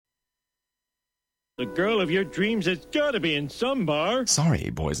The girl of your dreams has got to be in some bar.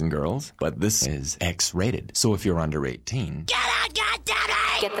 Sorry, boys and girls, but this is X-rated. So if you're under 18... Get out,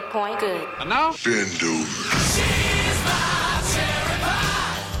 goddammit! Get the point? Good. And now? Bend over.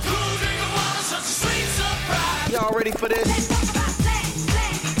 Y'all ready for this?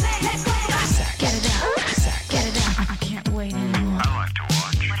 Get it out. Get it out. I can't wait anymore. I like to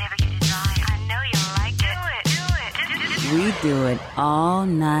watch. Whatever you desire. I know you like it. Do it. We do it all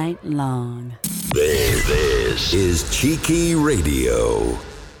night long. This is Cheeky Radio.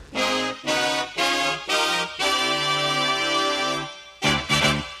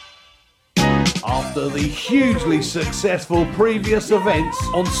 After the hugely successful previous events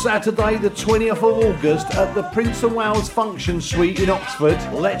on Saturday the 20th of August at the Prince of Wales Function Suite in Oxford,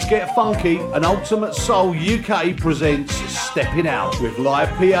 Let's Get Funky and Ultimate Soul UK presents Stepping Out. With live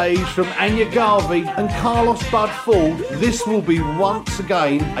PAs from Anya Garvey and Carlos Bud Ford, this will be once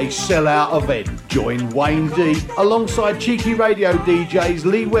again a sellout event. Join Wayne D alongside Cheeky Radio DJs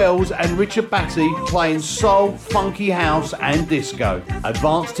Lee Wells and Richard Batty playing soul, funky house and disco.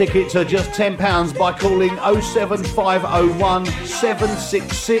 Advance tickets are just £10 by calling 07501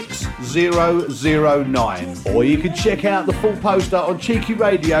 766 009. Or you can check out the full poster on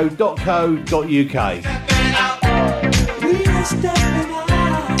cheekyradio.co.uk.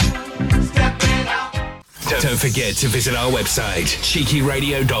 Don't forget to visit our website,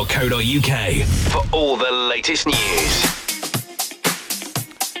 cheekyradio.co.uk, for all the latest news.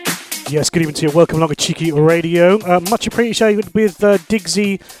 Yes, good evening to you. Welcome along to Cheeky Radio. Much appreciated with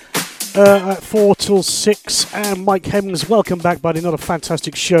Diggsy at 4 till 6 and Mike Hemmings. Welcome back, buddy. Another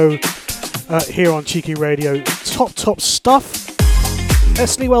fantastic show here on Cheeky Radio. Top stuff.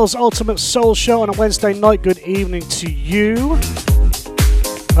 Leslie Wells' Ultimate Soul Show on a Wednesday night. Good evening to you.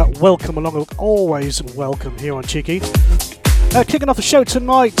 Welcome along. Always welcome here on Cheeky. Kicking off the show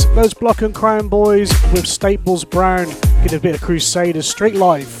tonight, those Block and Crown boys with Staples Brown. Getting a bit of Crusaders Street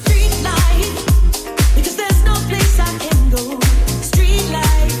Life.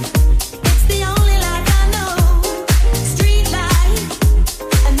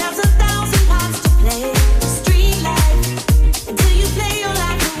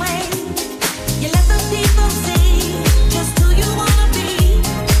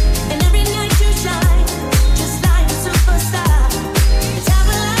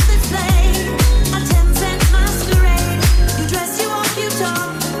 Dress you up, you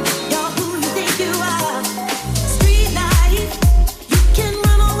talk.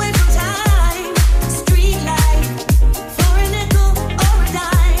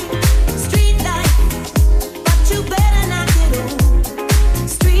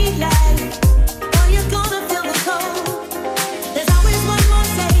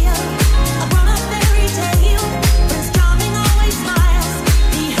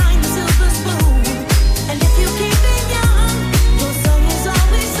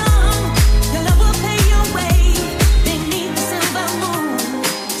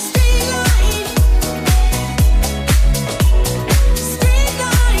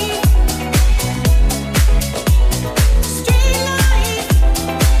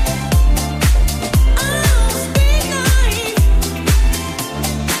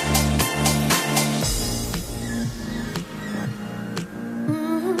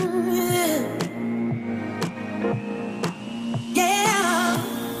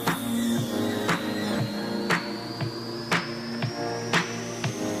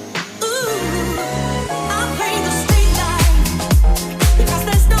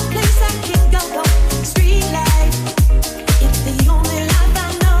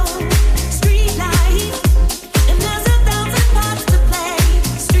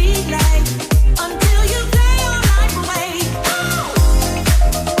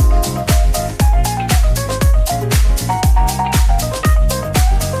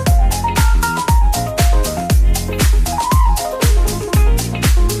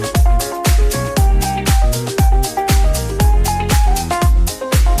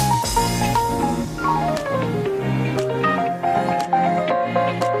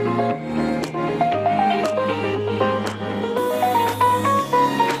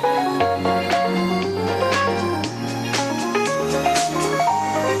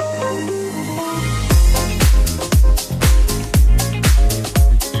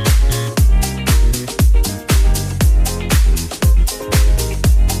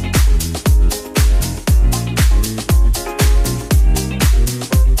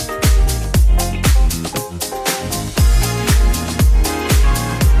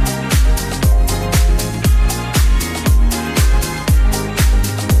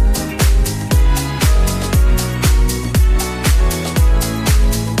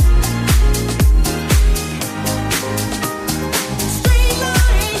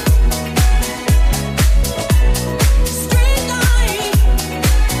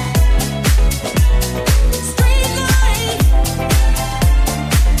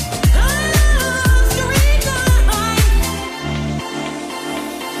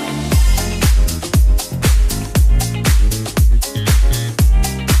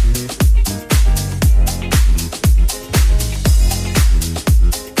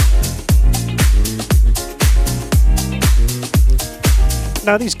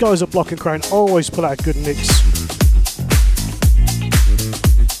 Now, these guys at Block and Crown always put out a good mix.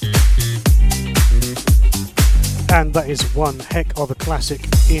 And that is one heck of a classic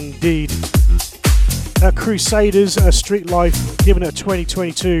indeed. Crusaders, Street Life, giving it a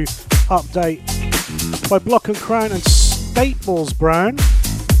 2022 update by Block and Crown and Staples Brown.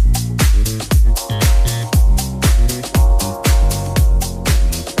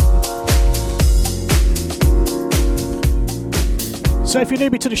 So if you're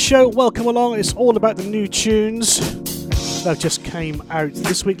newbie to the show, welcome along. It's all about the new tunes that just came out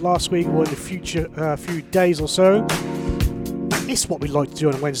this week, last week, or in the future few days or so. It's what we like to do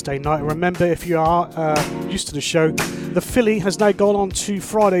on a Wednesday night. And remember, if you are used to the show, the Philly has now gone on to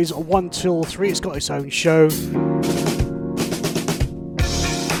Fridays 1 till 3. It's got its own show.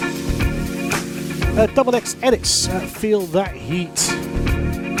 Double X Edits, Feel That Heat.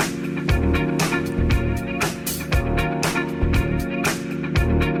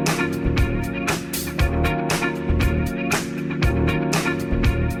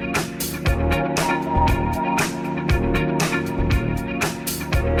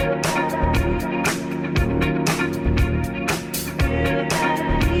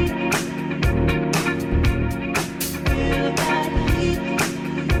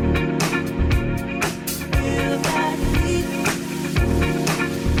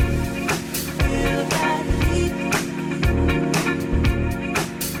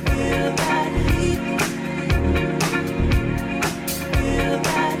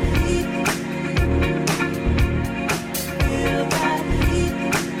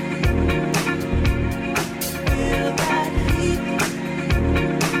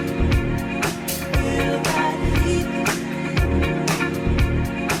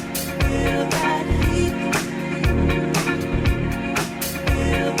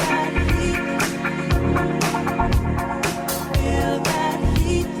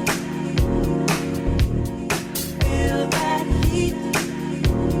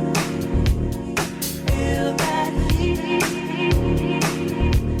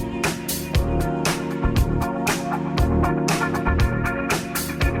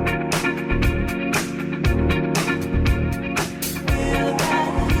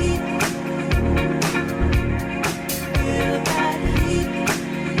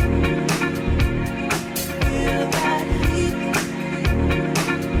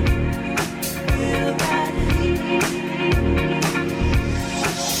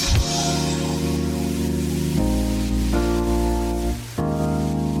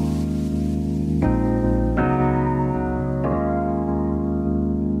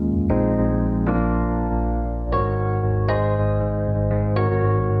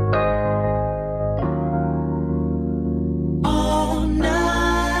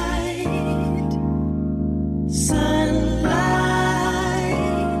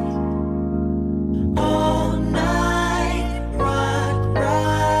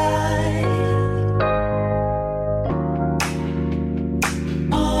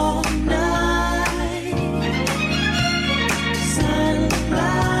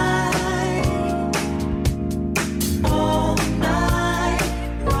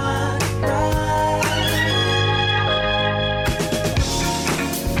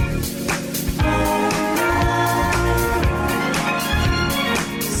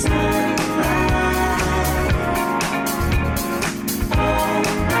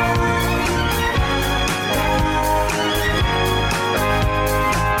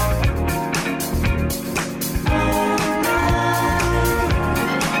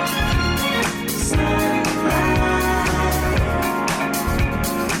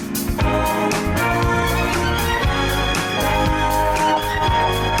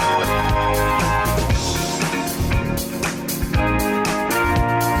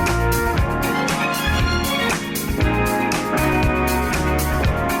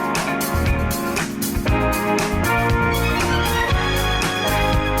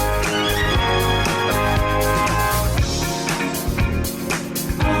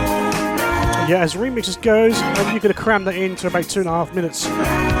 Yeah, as remixes goes, you're going to cram that into about 2.5 minutes.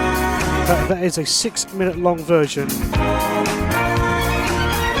 That is a 6-minute long version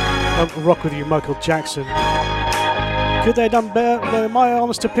of Rock With You, Michael Jackson. Could they have done better, in my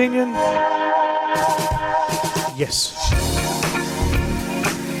honest opinion? Yes.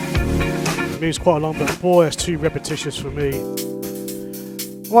 It moves quite along, but boy, it's too repetitious for me.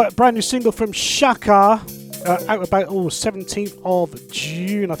 Right, brand new single from Shaka, out about 17th of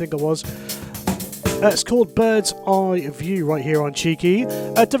June, I think it was. It's called Bird's Eye View right here on Cheeky.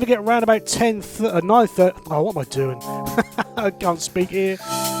 Don't forget, around about 9:30. Oh, what am I doing? I can't speak here.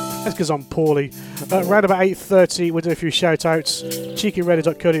 That's because I'm poorly. Around about 8:30, we'll do a few shout-outs.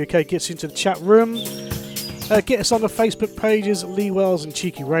 CheekyRadio.co.uk gets you into the chat room. Get us on the Facebook pages, Lee Wells and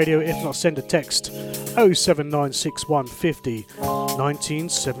Cheeky Radio. If not, send a text 0796150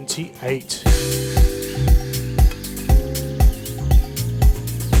 1978.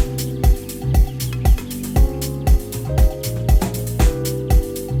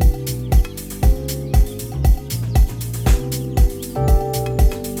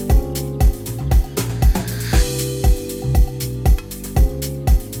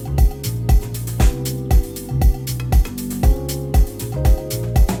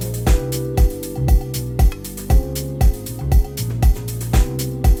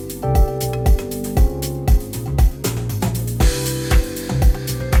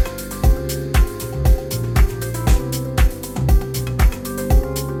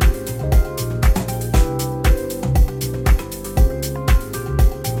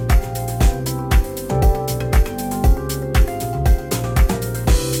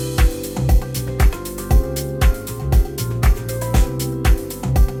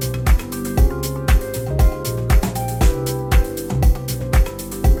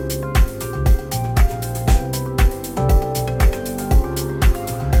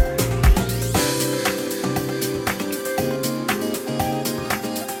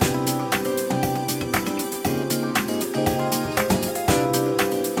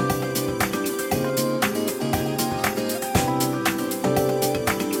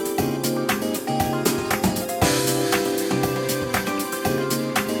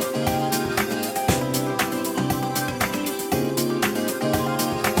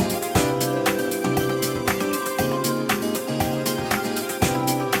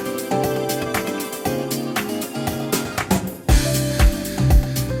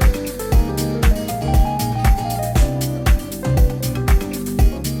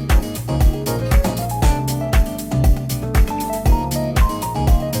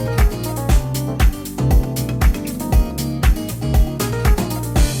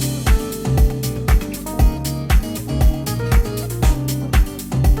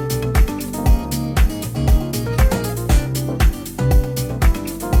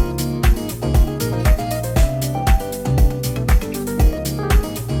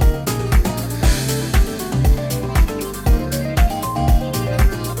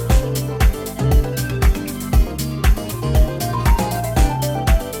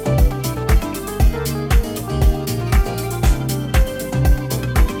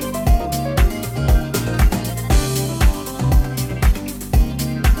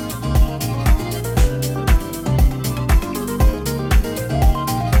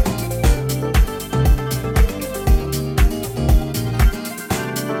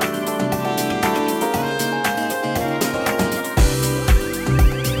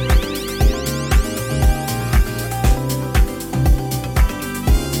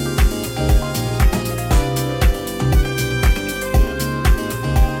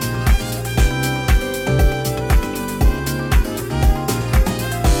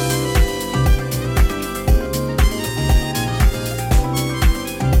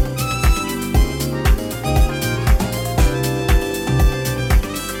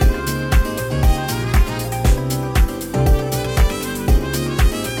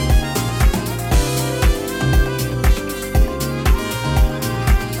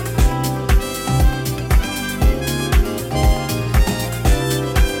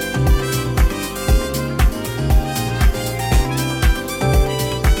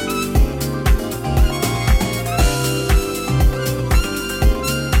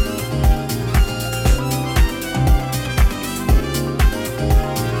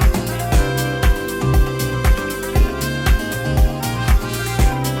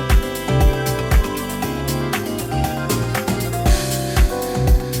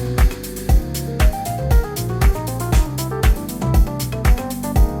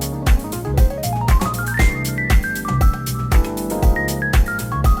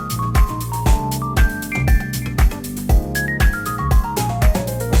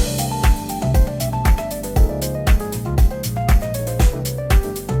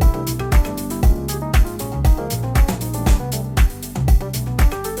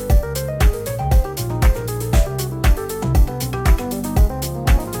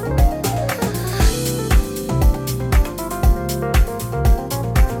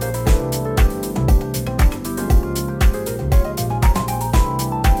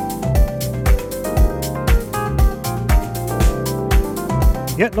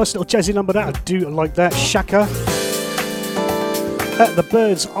 Yeah, nice little jazzy number that. I do like that. Shaka. at the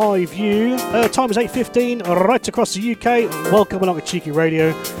Bird's Eye View. Time is 8:15 right across the UK. Welcome along to Cheeky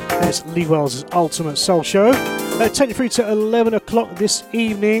Radio. It's Lee Wells' Ultimate Soul Show. Take you through to 11 o'clock this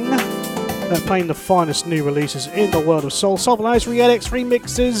evening. Playing the finest new releases in the world of soul. Soul House, re-edits,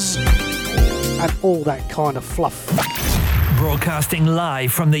 remixes, and all that kind of fluff. Broadcasting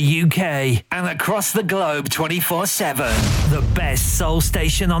live from the UK and across the globe 24/7. The best soul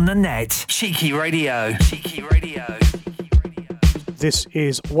station on the net. Cheeky Radio. Cheeky Radio. This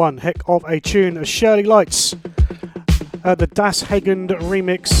is one heck of a tune. Shirley Lights. The Das Hagen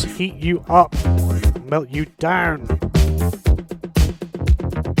remix. Heat You Up. Melt You Down.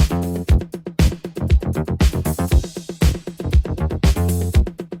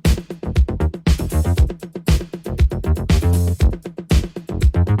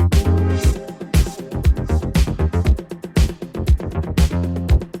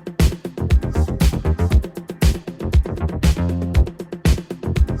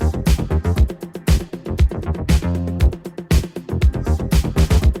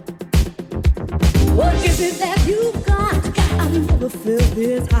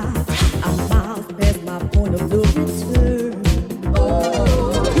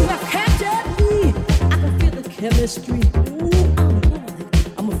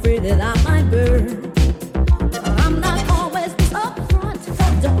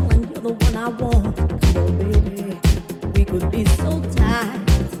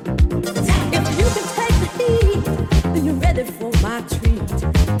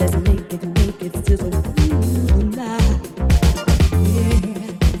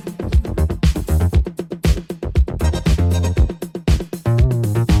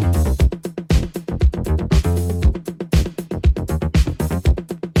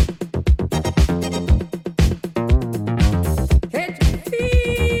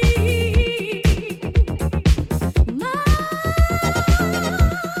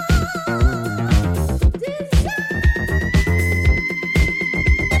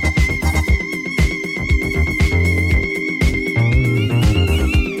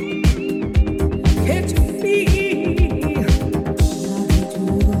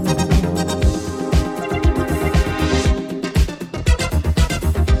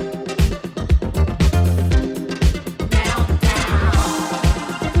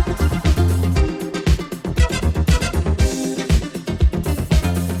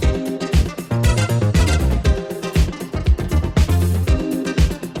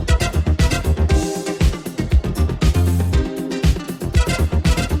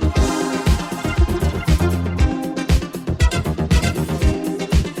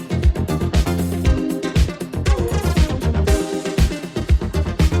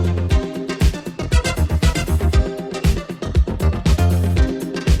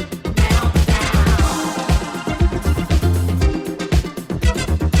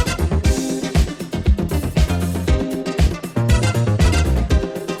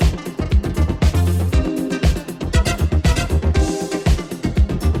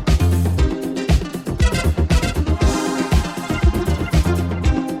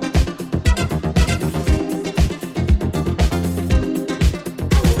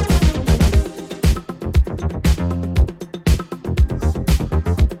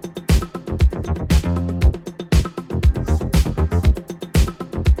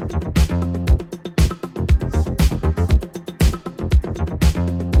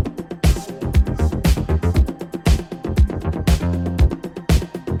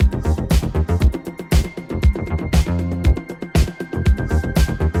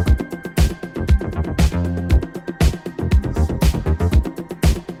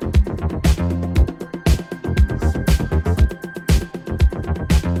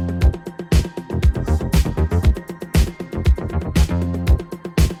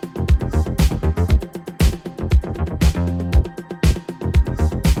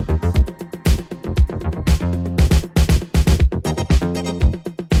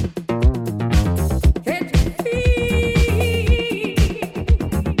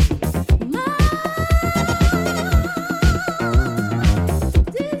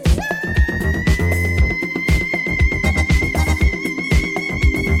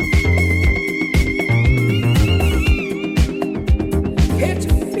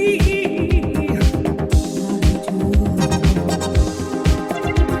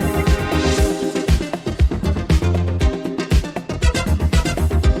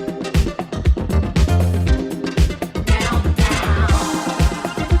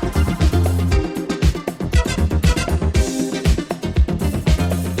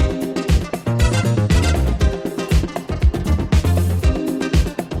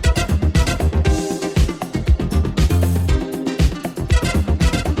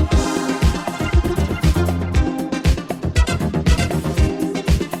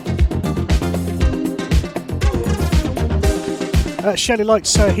 Shelly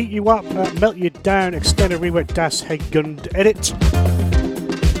Lights, Heat You Up, Melt You Down, Extended Rework Das Hegund Edit.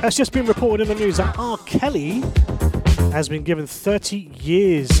 It's just been reported in the news that R. Kelly has been given 30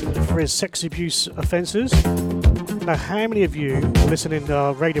 years for his sex abuse offences. Now, how many of you listening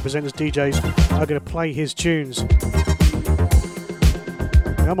to radio presenters, DJs, are going to play his tunes?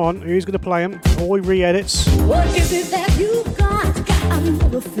 Come on, who's going to play them? All re-edits. What is it that you got? I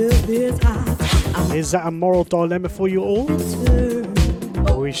never felt this high. Is that a moral dilemma for you all?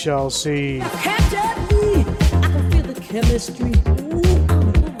 We shall see. Catch at me. I can feel the chemistry. Ooh,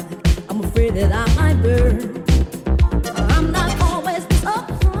 I'm afraid that I might burn. I'm not always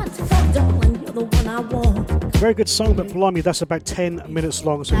upfront. Darling, you're the one I want. Very good song, but blimey, that's about 10 minutes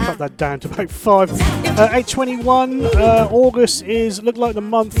long, so cut that down to about 5. 8:21, August looked like the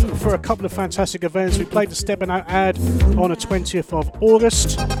month for a couple of fantastic events. We played the Stepping Out ad on the 20th of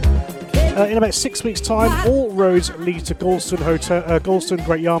August. In about 6 weeks' time, all roads lead to Galston,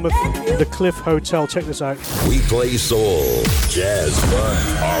 Great Yarmouth, the Cliff Hotel. Check this out. We play soul, jazz fun,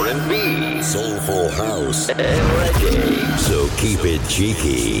 R&B, soulful house, and reggae. So keep it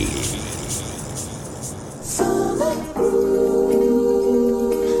cheeky.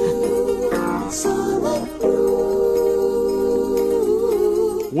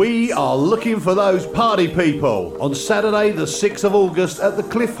 We are looking for those party people. On Saturday, the 6th of August at the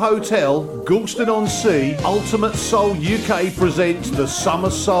Cliff Hotel, Galston-on-Sea, Ultimate Soul UK presents the Summer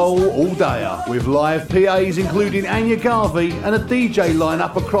Soul All-Dayer with live PAs including Anya Garvey and a DJ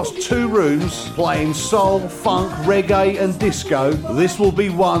lineup across 2 rooms playing soul, funk, reggae and disco. This will be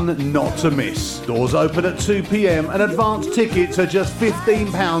one not to miss. Doors open at 2 p.m. and advance tickets are just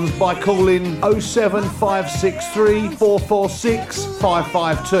 £15 by calling 07563 446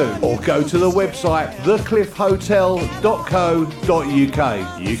 552 or go to the website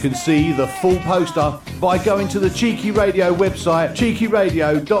thecliffhotel.co.uk. You can see the full poster by going to the Cheeky Radio website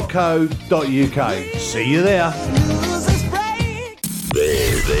cheekyradio.co.uk. See you there.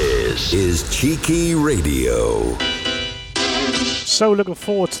 This is Cheeky Radio. So looking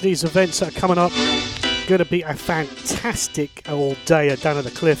forward to these events that are coming up. Going to be a fantastic all day down at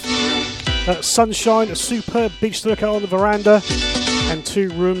the Cliff. Sunshine, a superb beach to look at on the veranda, and 2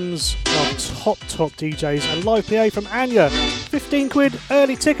 rooms of top DJs and live PA from Anya. 15 quid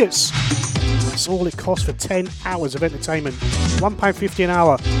early tickets. That's all it costs for 10 hours of entertainment. £1.50 an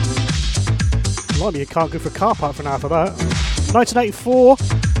hour. Blimey, you can't go for a car park for an hour for that. 1984,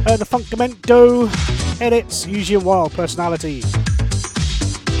 the Funkamento edits, Eugene Wild Personality.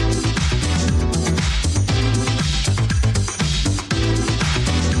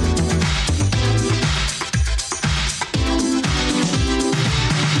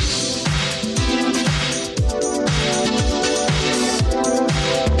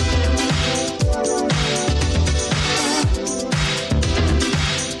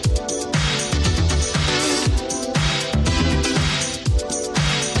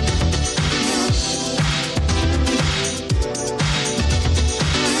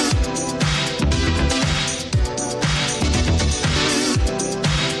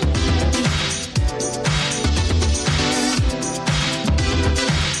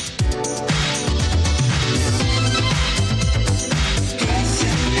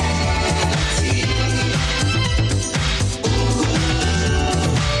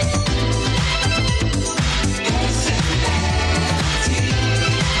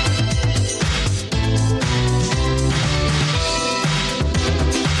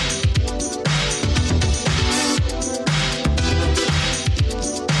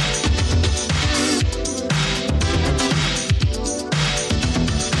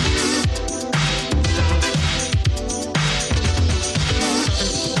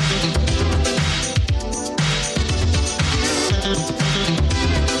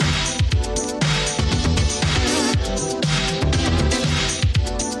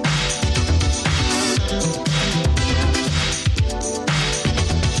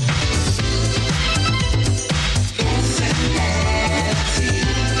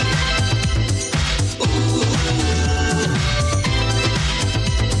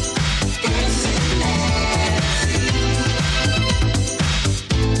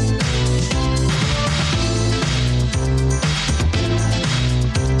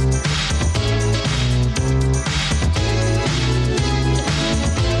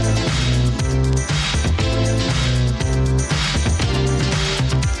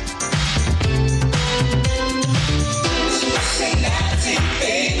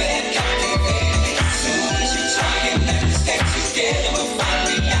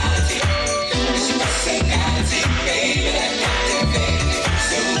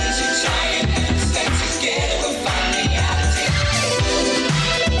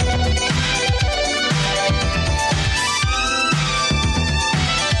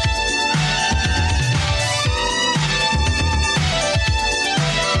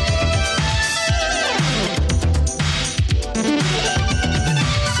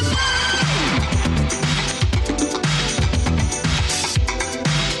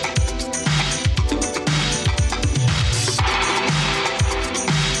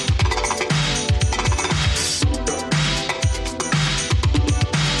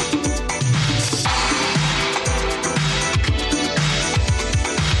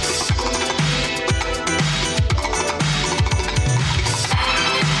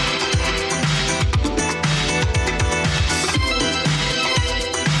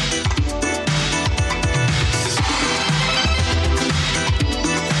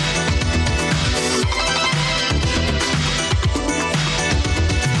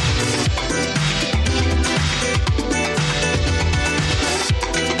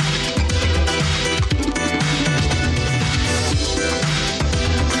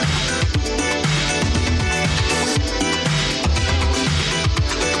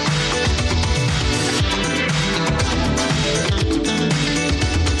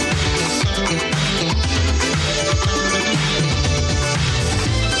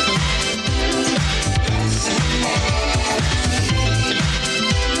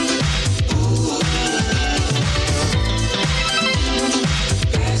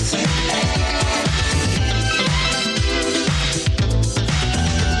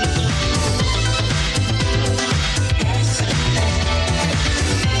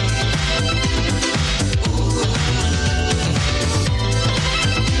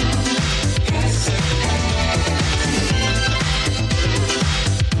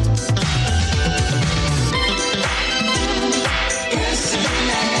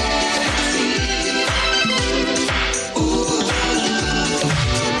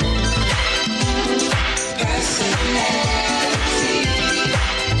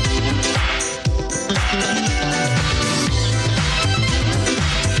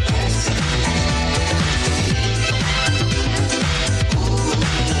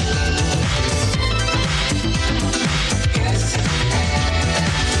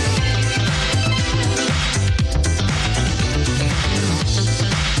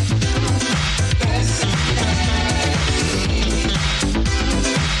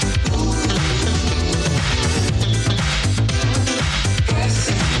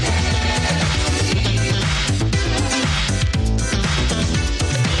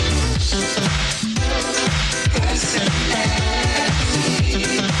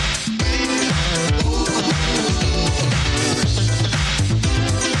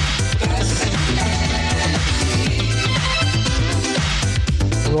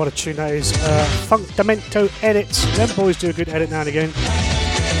 What a tune that is. Funkdamento Edits. Them boys do a good edit now and again.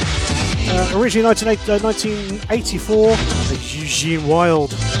 Originally 1984, Eugene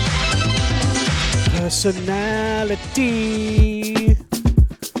Wilde. Personality.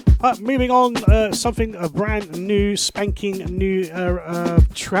 Moving on, a brand new, spanking new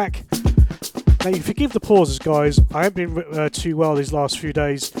track. Now, you forgive the pauses, guys. I haven't been too well these last few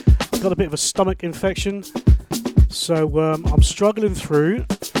days. I've got a bit of a stomach infection, so I'm struggling through.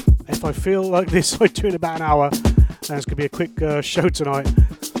 If I feel like this, I do in about an hour, and it's going to be a quick show tonight.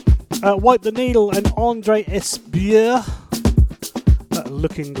 Wipe the Needle and Andre Esbier.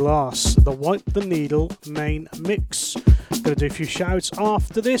 Looking Glass, the Wipe the Needle main mix. Going to do a few shout-outs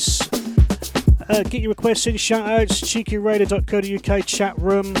after this. Get your requests in, shout-outs, cheekyradio.co.uk chat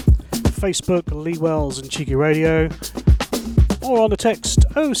room, Facebook, Lee Wells and Cheeky Radio, or on the text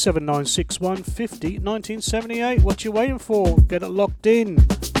 07961 50 1978. What you waiting for? Get it locked in.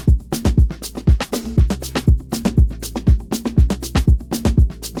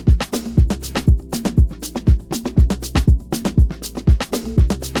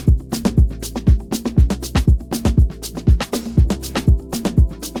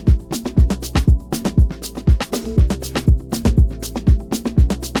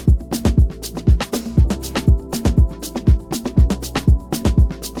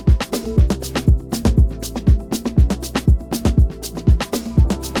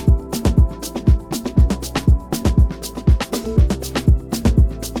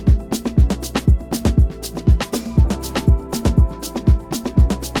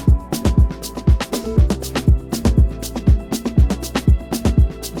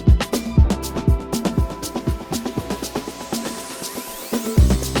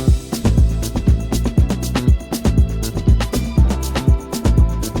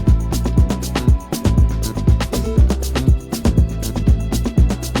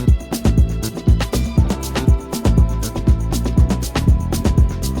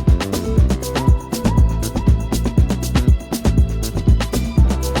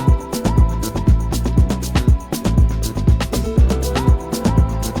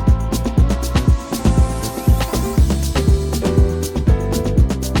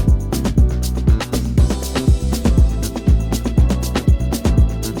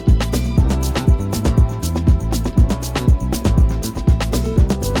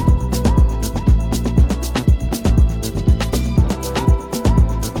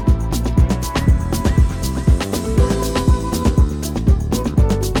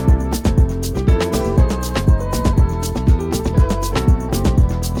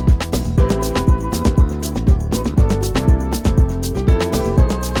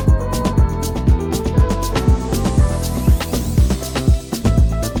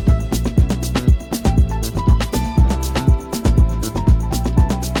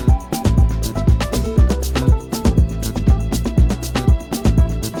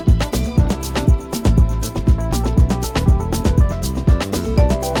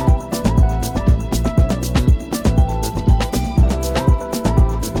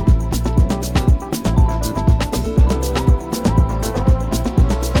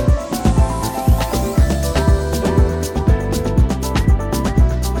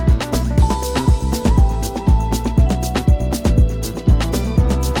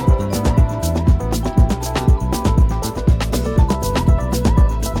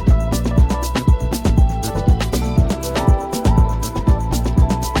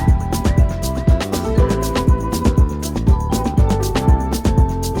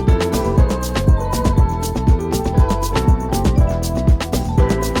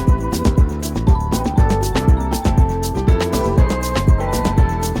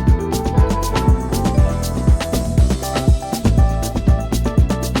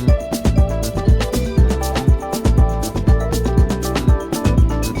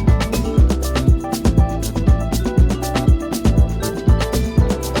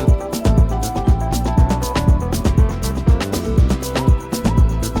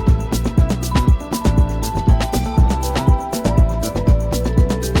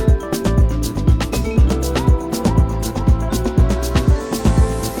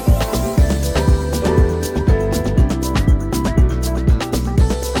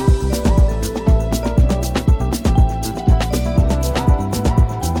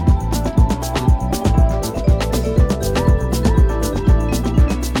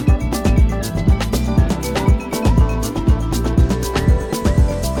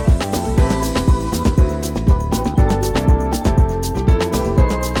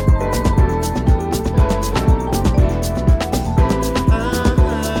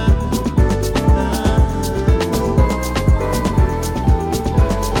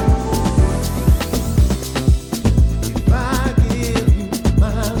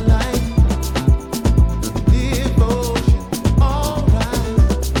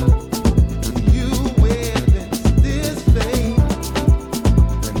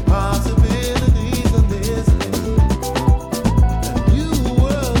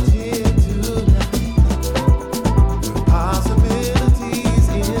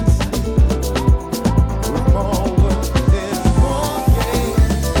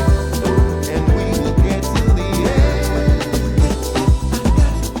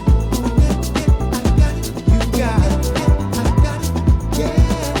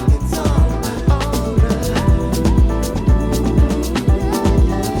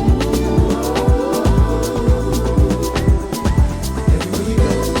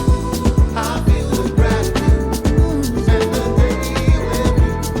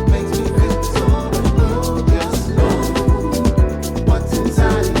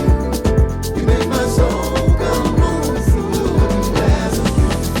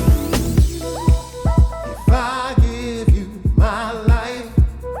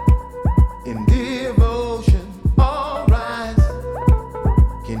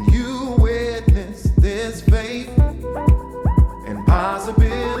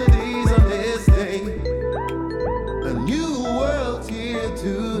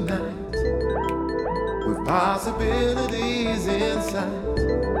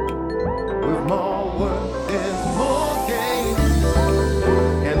 With more work, there's more gain,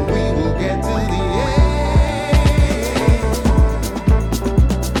 and we will get to the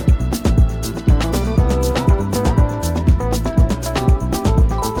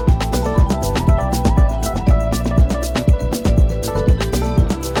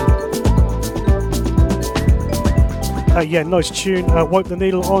Yeah, nice tune. Wipe the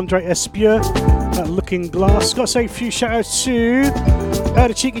Needle, Andre Espieu, Looking Glass. Got to say a few shout outs to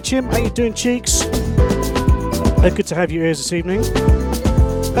the Cheeky Chim. How you doing, Cheeks? Good to have your ears this evening.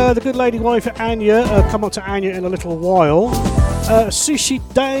 The good lady wife Anya. Come on to Anya in a little while. Sushi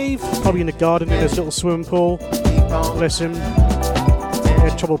Dave, probably in the garden in his little swimming pool. Bless him. He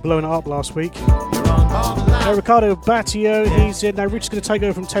had trouble blowing it up last week. Ricardo Battio, he's in. Now Rich's going to take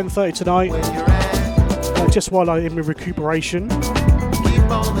over from 10:30 tonight. Just while I'm in recuperation.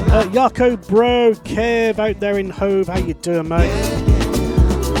 Yako Bro, Kev out there in Hove, how you doing, mate?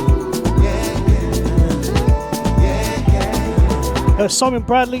 Simon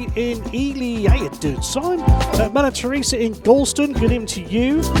Bradley in Ely, how you doing, Simon? Mela Teresa in Galston, good evening to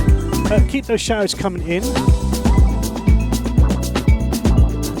you. Keep those showers coming in.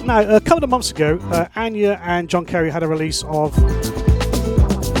 Now, a couple of months ago, Anya and John Kerry had a release of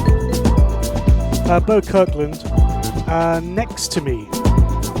Bo Kirkland, Next to Me.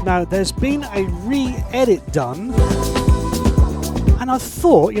 Now, there's been a re-edit done, and I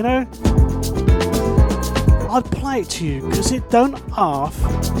thought, you know, I'd play it to you because it don't half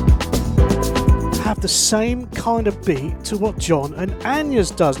have the same kind of beat to what John and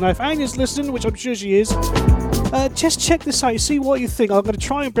Anya's does. Now, if Anya's listening, which I'm sure she is, just check this out, see what you think. I'm going to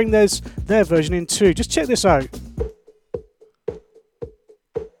try and bring their version in too. Just check this out.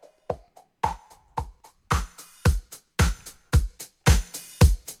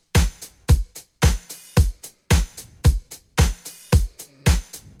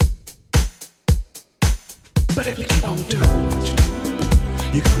 But if you keep on doing what you do,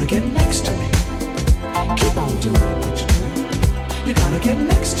 you're gonna get next to me. Keep on doing what you do, you're gonna get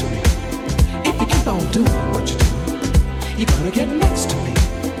next to me. If you keep on doing what you do, you're gonna get next to me.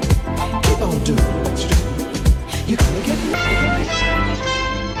 Keep on doing what you do, you're gonna get next to me.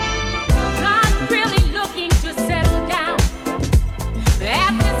 Not really looking to settle down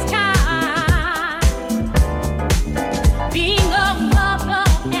at this time. Being a mother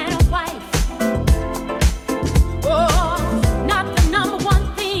and a wife.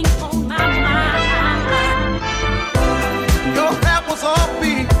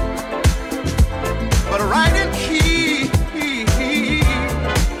 Right in key,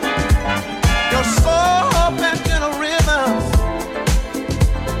 your soul bent in a rhythm.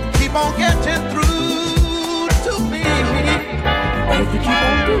 Keep on getting through to me. If you keep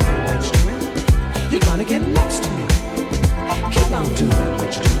on doing what you do, you're gonna get next to me. Keep on doing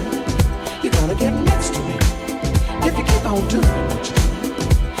what you do, you're gonna get next to me. If you keep on doing what you do,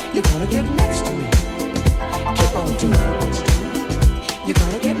 you're gonna get next to me. Keep on doing what you do, you're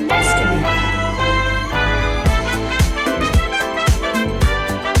gonna get next to me.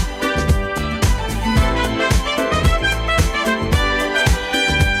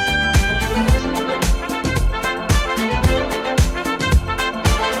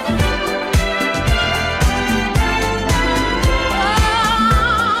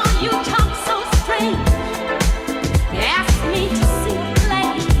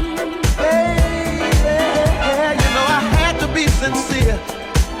 Sincere,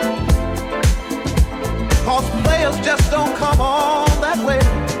 'cause players just don't come on that way.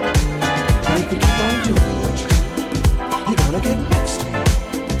 But if you keep on doing what you do, you're gonna get next to me.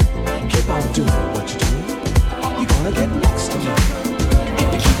 Keep on doing what you do, you're gonna get next to me. If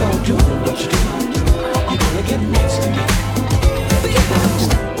you keep on doing what you do, you're gonna get next to me. If you keep on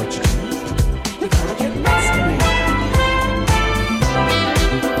doing what you do, you're gonna get next to me.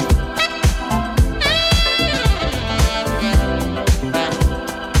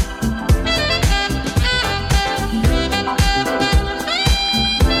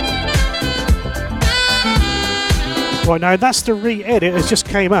 Right, now that's the re-edit that just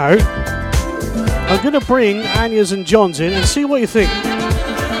came out. I'm going to bring Anya's and John's in and see what you think.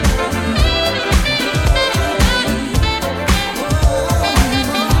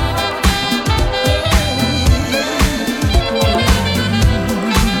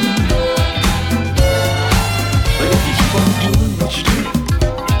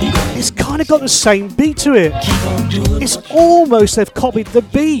 It's kind of got the same beat to it. It's almost they've copied the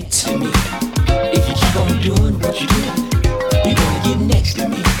beat. If you keep on doing what you do, you're gonna get next to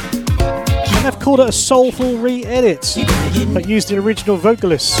me. And they've called it a soulful re-edit, but used the original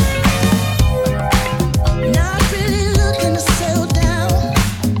vocalists. Not really looking to settle down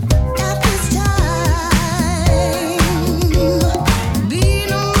at this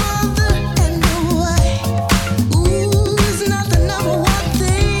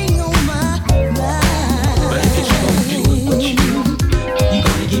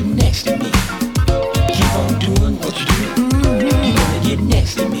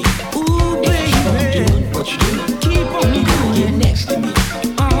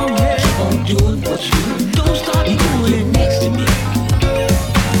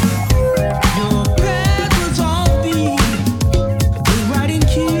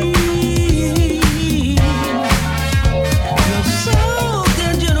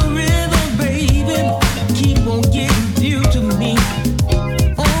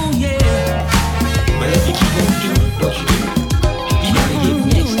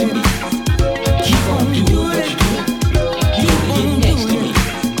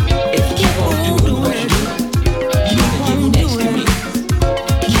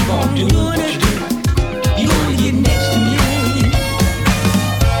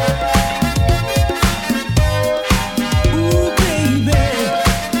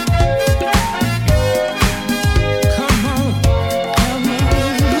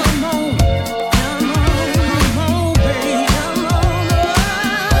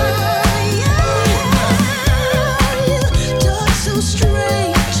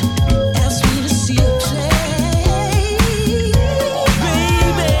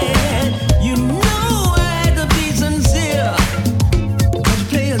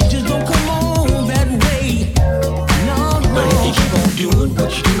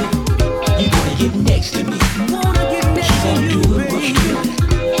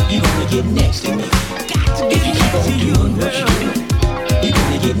get next to me. Got to get next to you, girl. You're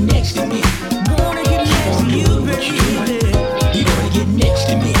gonna get next to me. Gonna get next to you, baby. You're gonna get next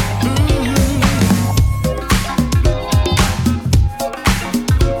to me.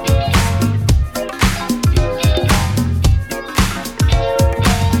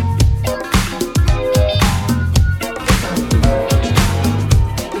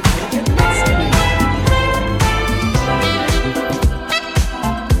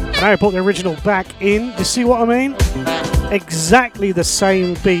 Now I put the original back in. You see what I mean? Exactly the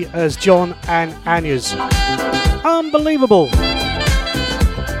same beat as John and Anya's. Unbelievable.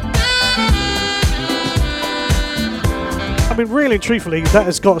 I mean, really and truthfully, that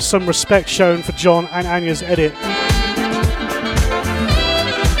has got some respect shown for John and Anya's edit.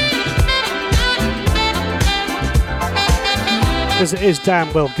 Because it is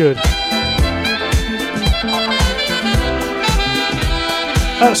damn well good.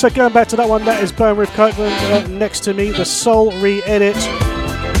 So going back to that one, that is Bernard Copeland next to me, the Soul re-edit.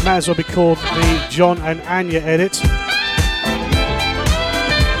 Might as well be called the John and Anya edit.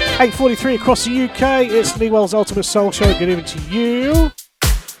 8:43 across the UK, it's Lee Wells' Ultimate Soul Show. Good evening to you.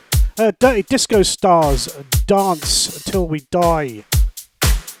 Dirty Disco Stars, Dance Till We Die.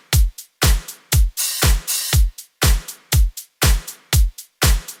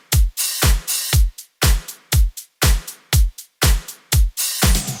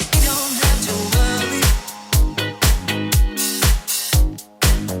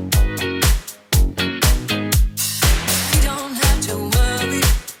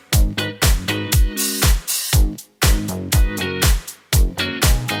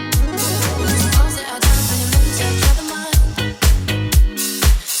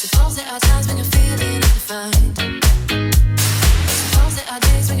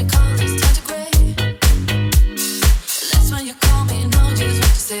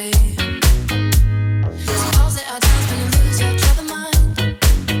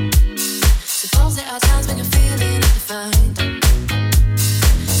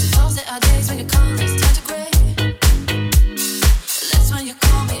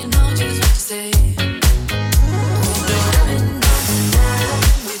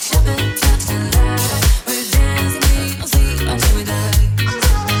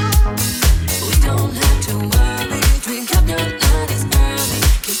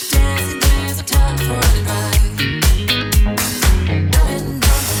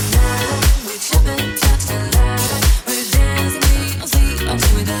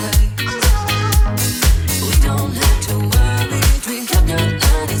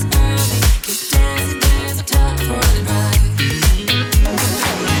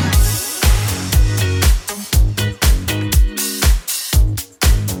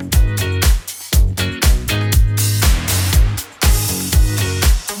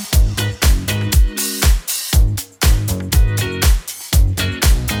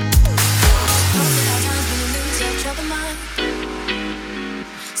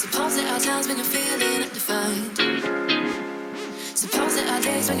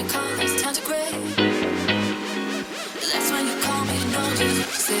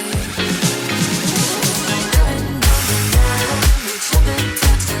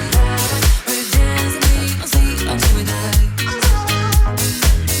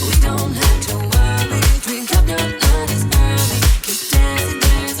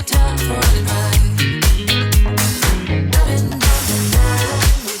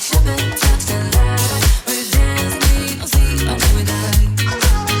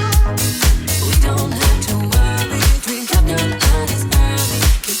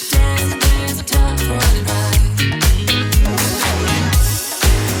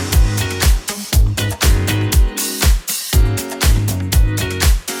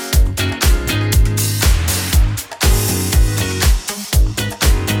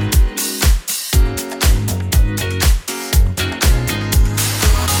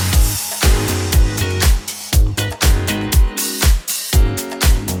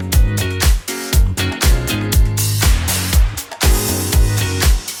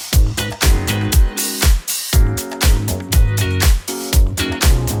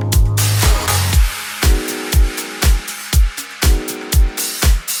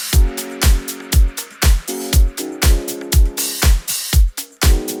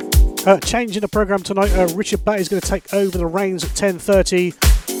 Changing the programme tonight, Richard Batty's going to take over the reins at 10:30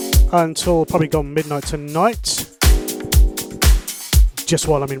 until probably gone midnight tonight. Just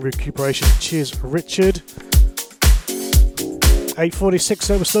while I'm in recuperation. Cheers, Richard. 8:46,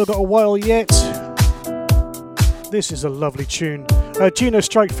 so we've still got a while yet. This is a lovely tune. Gino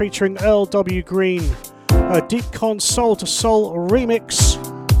Strike featuring LW Green. Deep Con Soul to Soul remix.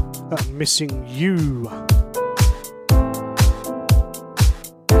 Missing You.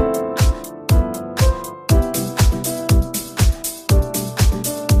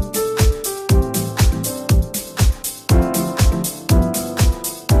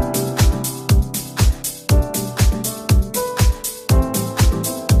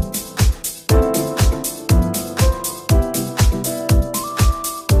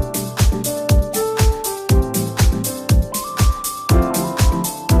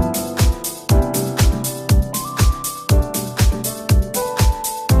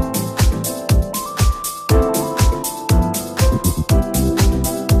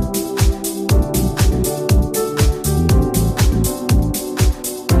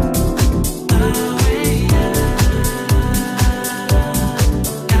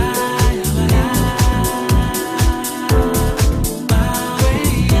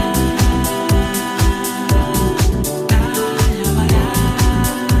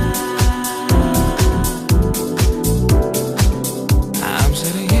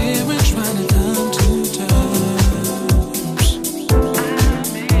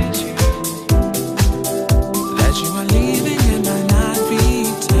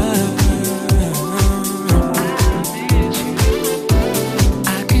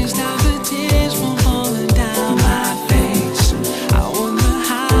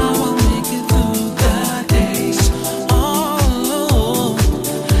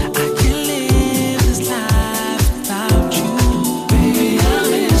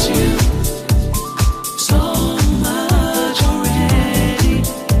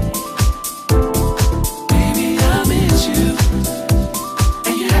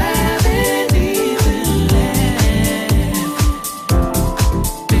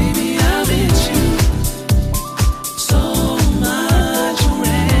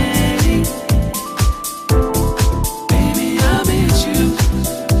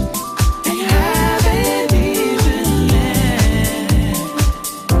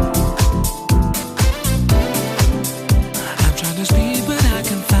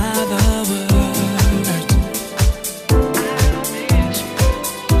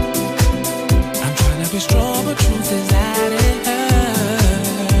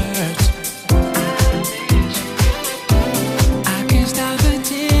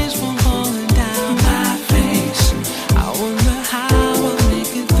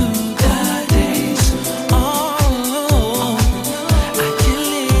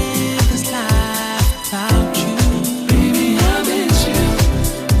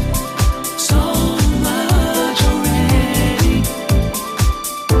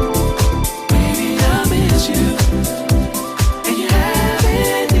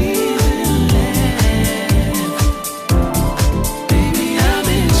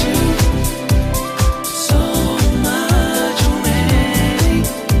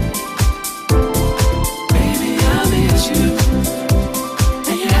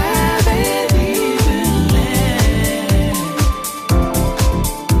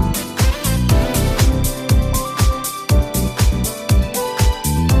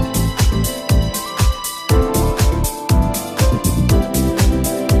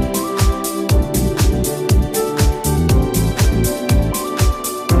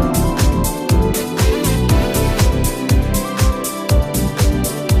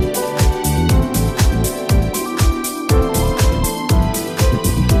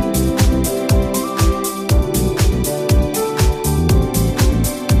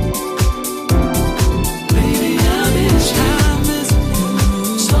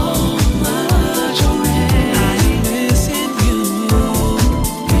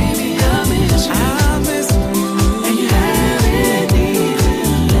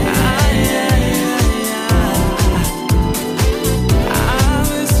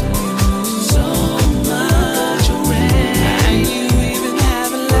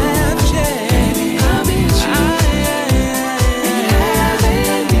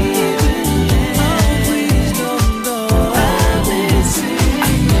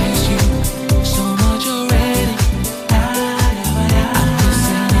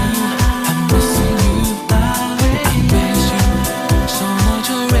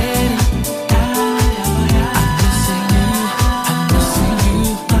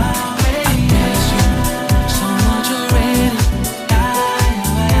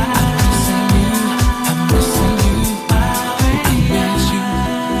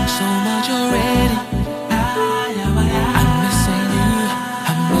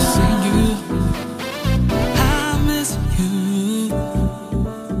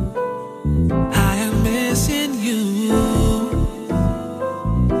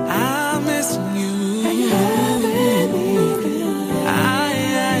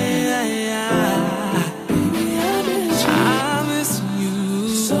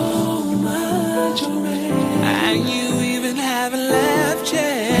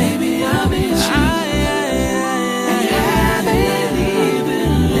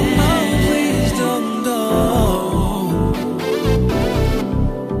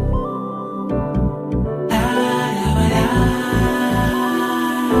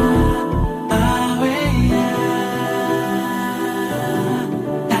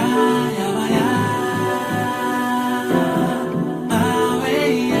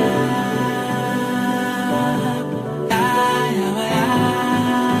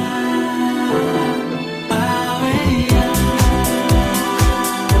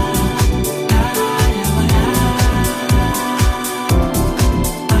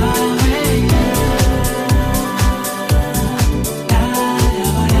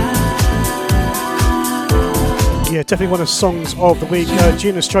 Definitely one of the songs of the week.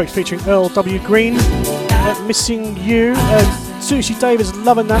 Gina Strokes featuring Earl W. Green. Missing You. Sushi Davis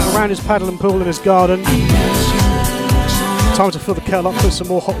loving that around his paddle and pool in his garden. Time to fill the kettle up, put some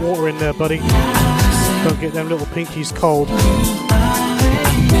more hot water in there, buddy. Don't get them little pinkies cold.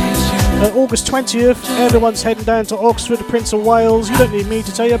 August 20th, everyone's heading down to Oxford, Prince of Wales. You don't need me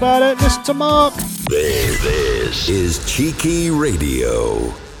to tell you about it. Listen to Mark. This is Cheeky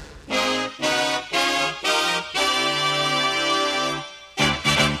Radio.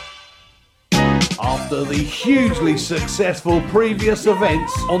 After the hugely successful previous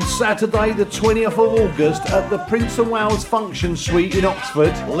events on Saturday the 20th of August at the Prince of Wales Function Suite in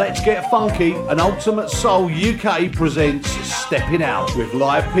Oxford, Let's Get Funky and Ultimate Soul UK presents Stepping Out. With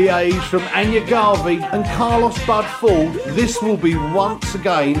live PAs from Anya Garvey and Carlos Bud Ford, this will be once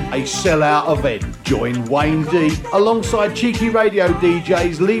again a sellout event. Join Wayne D alongside Cheeky Radio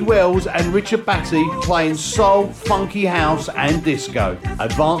DJs Lee Wells and Richard Batty playing soul, funky house and disco.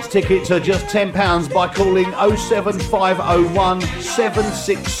 Advance tickets are just £10 by calling 07501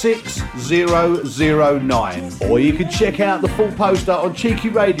 766 009. Or you can check out the full poster on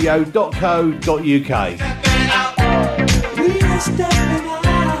cheekyradio.co.uk.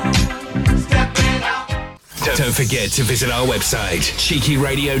 Don't forget to visit our website,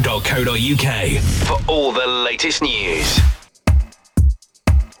 cheekyradio.co.uk, for all the latest news.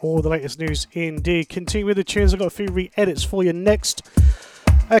 All the latest news indeed. Continue with the tunes. I've got a few re-edits for you next.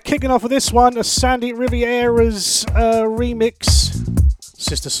 Kicking off with this one, a Sandy Riviera's remix.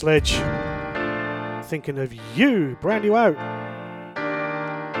 Sister Sledge. Thinking of You. Brand new out.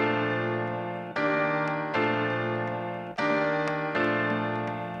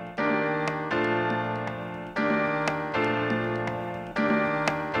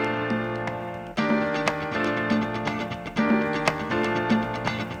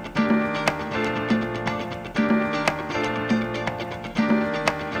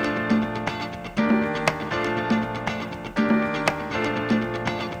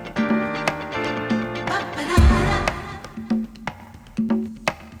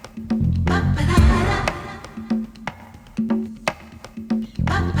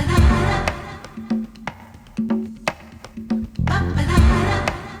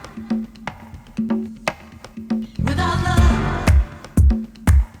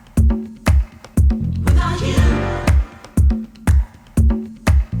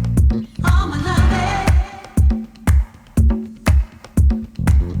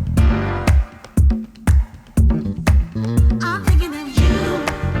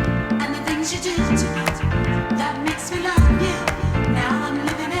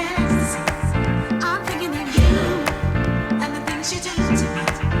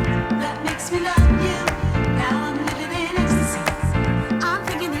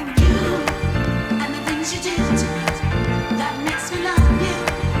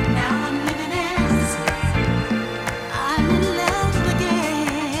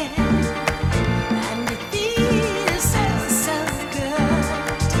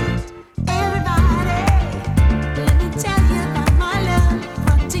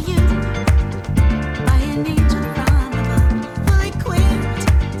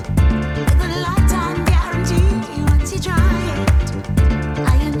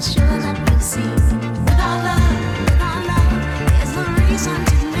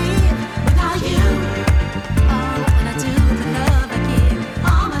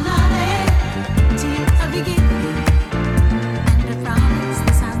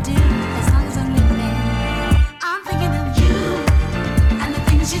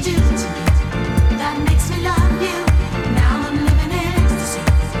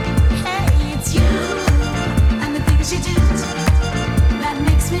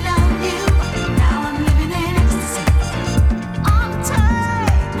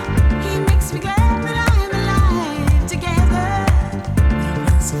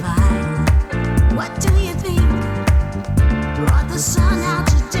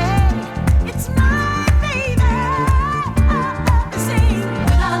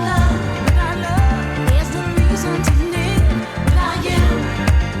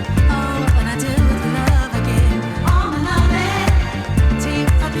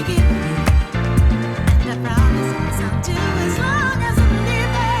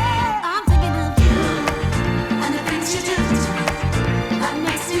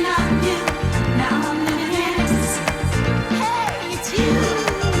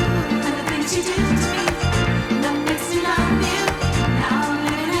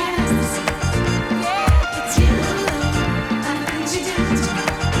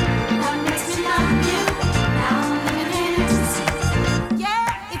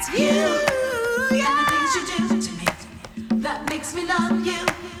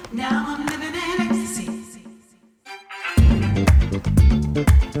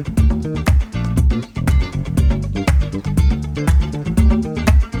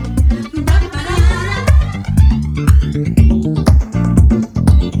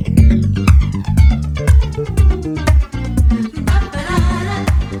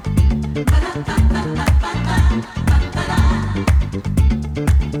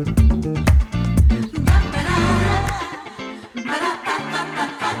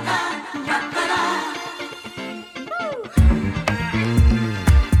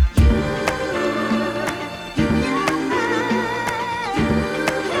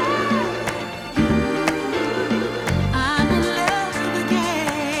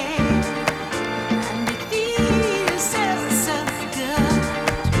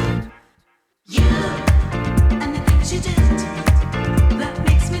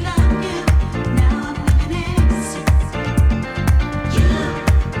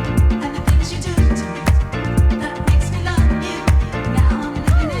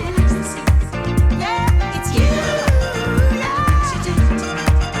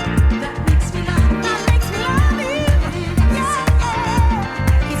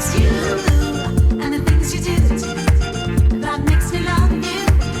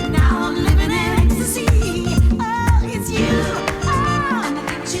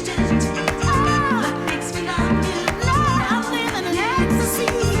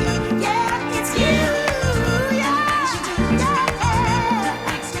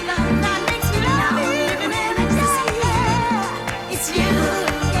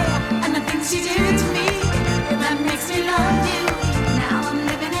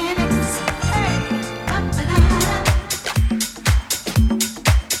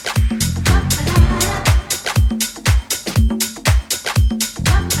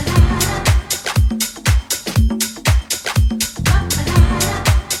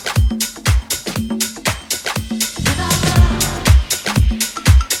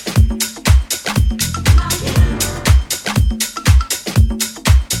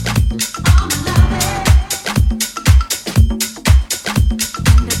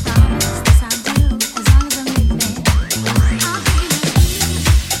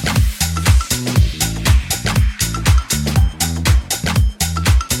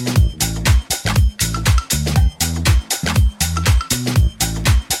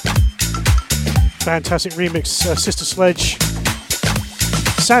 Fantastic remix, Sister Sledge.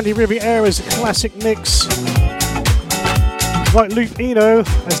 Sandy Riviera's classic mix. Right, Luke Eno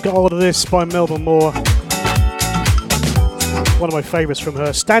has got hold of this by Melbourne Moore. One of my favourites from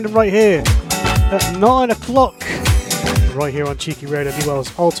her. Standing right here at 9 o'clock. Right here on Cheeky Radio,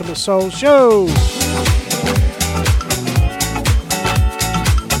 Newell's Ultimate Soul Show.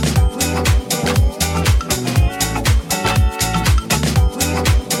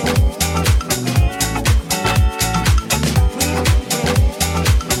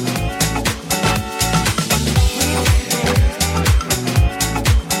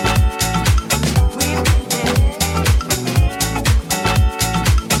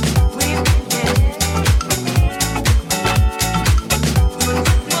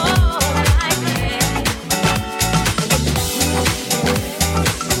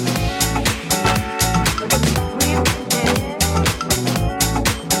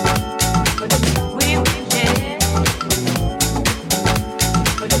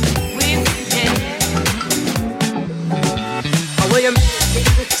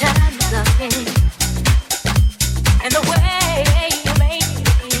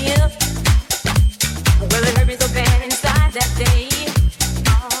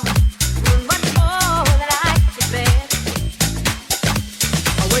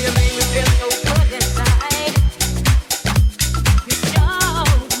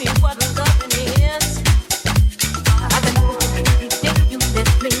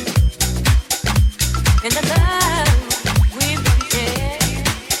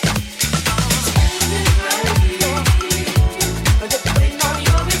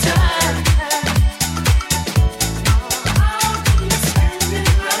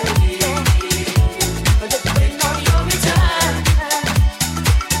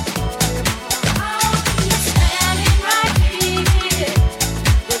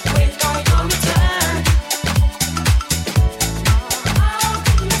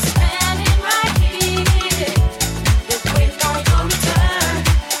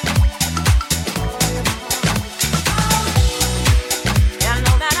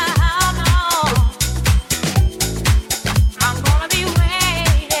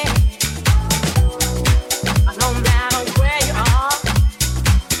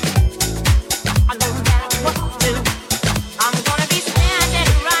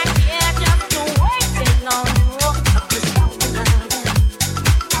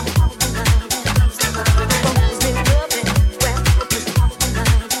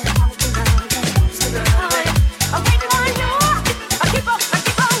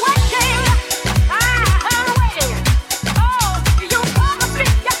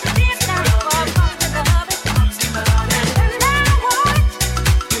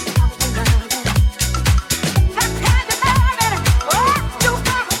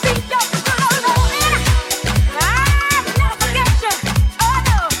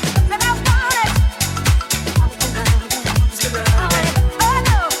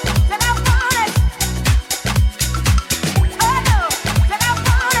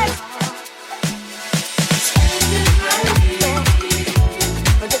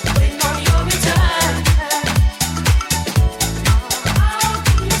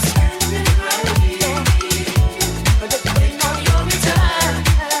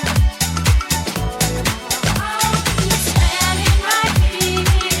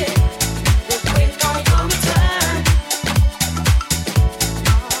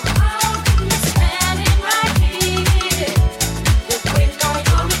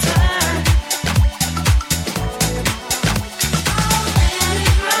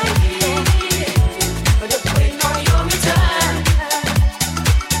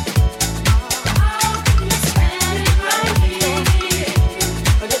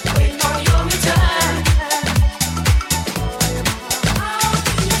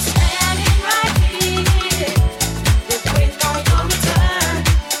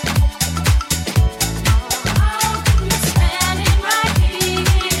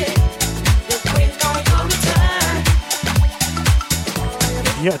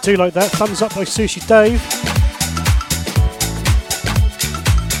 Yeah, I do like that. Thumbs up by Sushi Dave.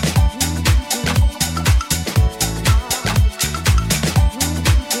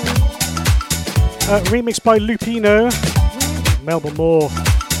 Remixed by Lupino. Melba Moore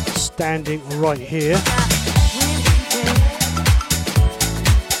standing right here.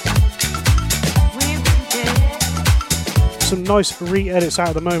 Some nice re-edits out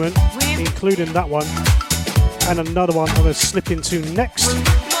at the moment, including that one. And another one I'm going to slip into next.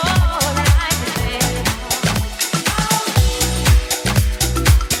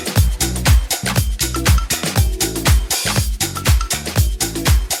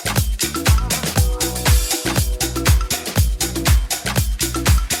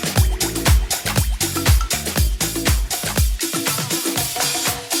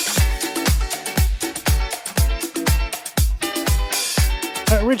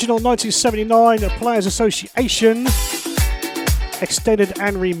 Original 1979 Players Association, extended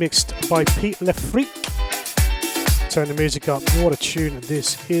and remixed by Pete Lefric. Turn the music up. What a tune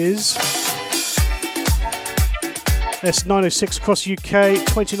this is. S906 across UK,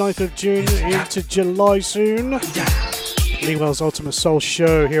 29th of June into July soon. Lee Wells Ultimate Soul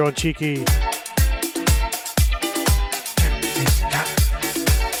Show here on Cheeky.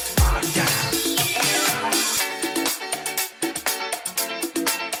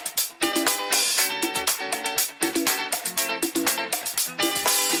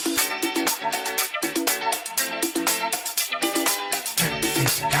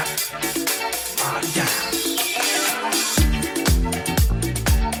 Yeah.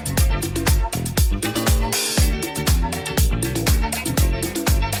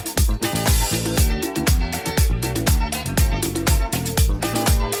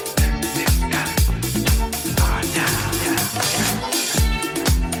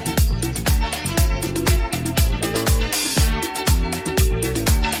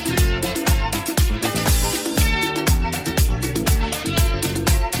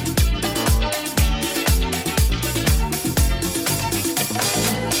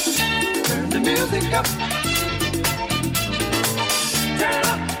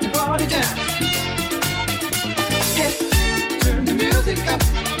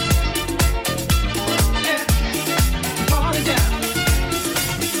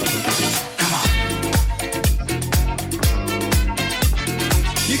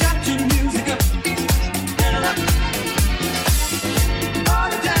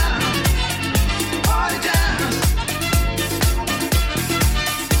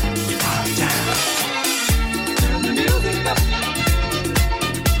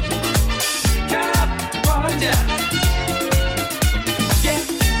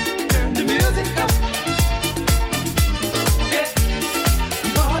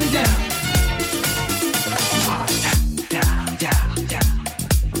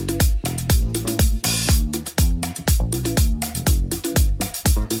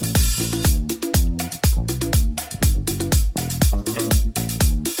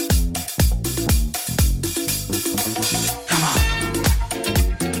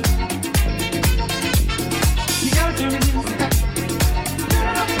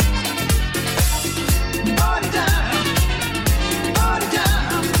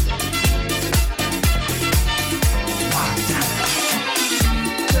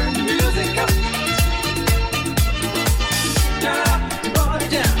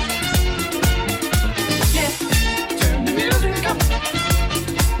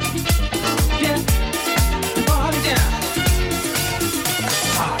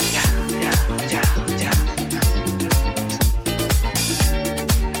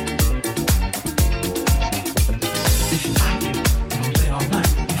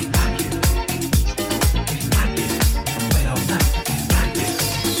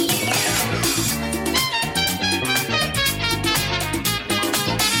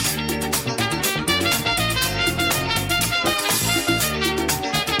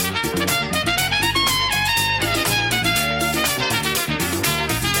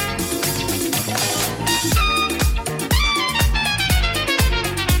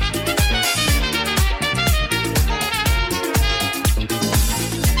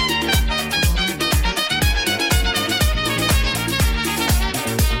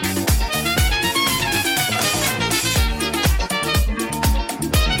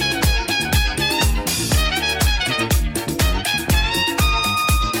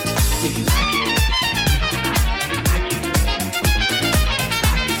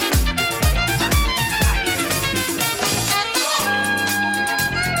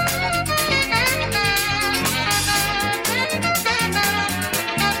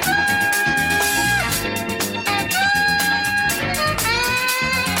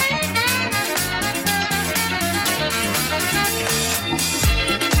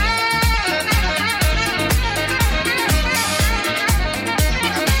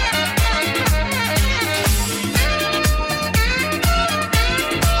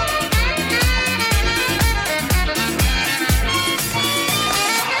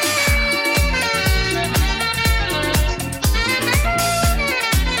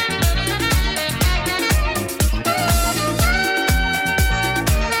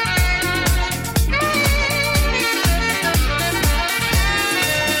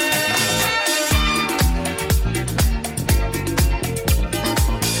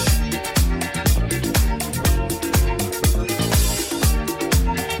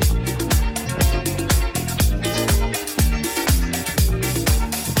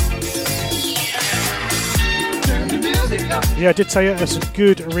 Yeah, I did tell you there's some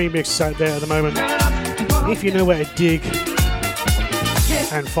good remixes out there at the moment. If you know where to dig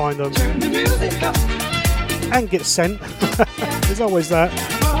and find them and get sent, there's always that.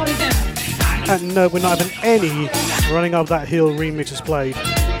 And no, we're not having any Running Up That Hill remixes played.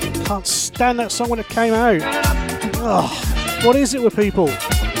 Can't stand that song when it came out. Ugh, what is it with people?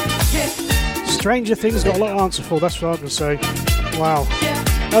 Stranger Things got a lot to answer for, that's what I'm going to say. Wow.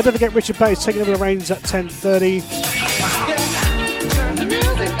 Don't forget Richard Bates taking over the reins at 10:30.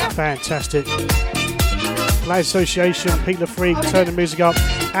 Fantastic. Loud Association, Pete the Freak, Turn the Music Up.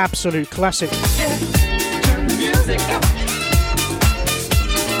 Absolute classic.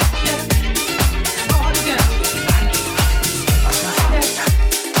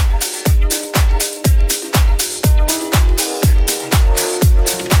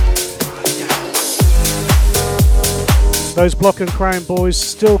 Those Block and Crown boys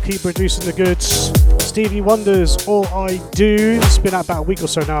still keep producing the goods. Stevie Wonder's All I Do. It's been out about a week or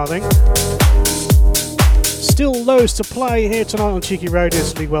so now, I think. Still loads to play here tonight on Cheeky Radio.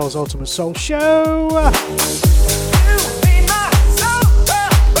 It's Lee Wells' Ultimate Soul Show.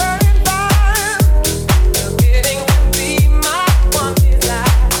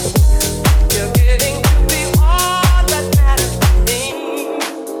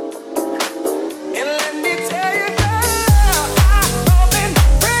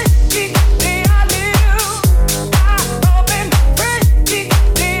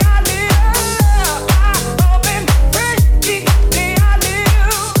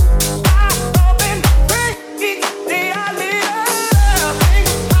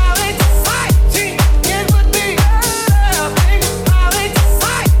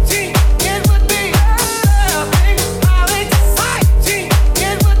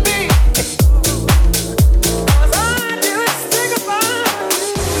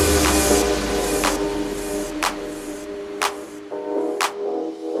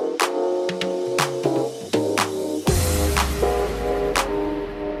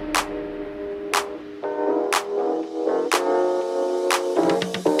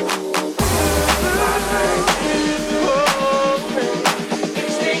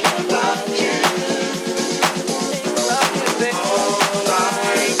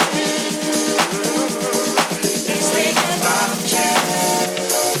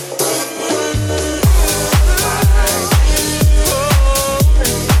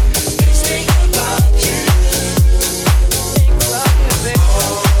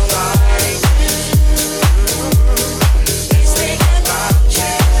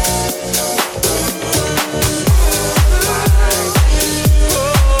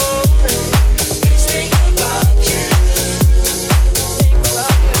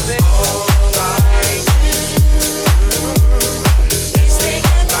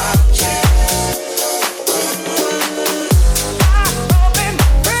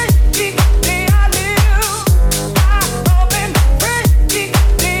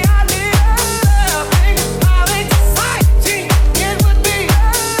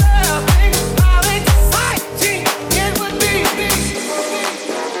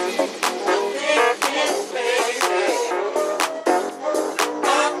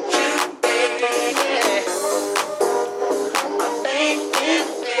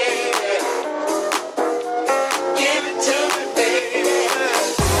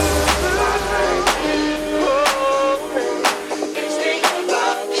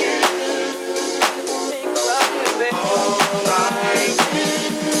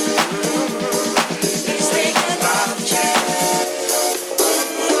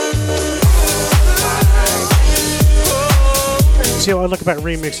 See what I like about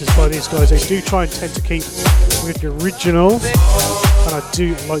remixes by these guys, they do try and tend to keep with the original, and I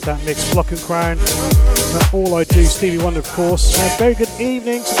do like that mix. Block and Crown, All I Do, Stevie Wonder of course. And a very good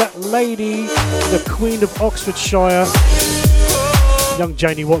evening to that lady, the Queen of Oxfordshire, young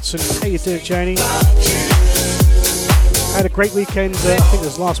Janie Watson. How you doing, Janie? Had a great weekend, I think it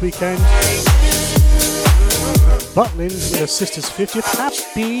was last weekend. Butlin with her sister's 50th.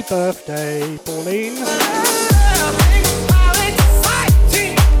 Happy birthday, Pauline.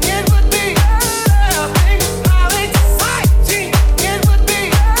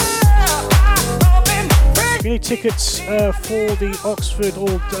 If you need tickets for the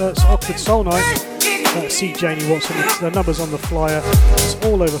Oxford Soul Night, see Janie Watson. The number's on the flyer. It's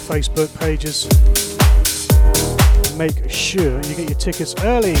all over Facebook pages. Make sure you get your tickets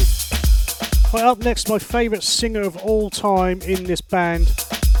early. Right, up next, my favourite singer of all time in this band,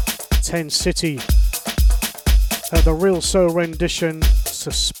 10 City. The Real Soul rendition,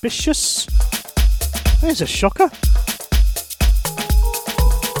 Suspicious. There's a shocker.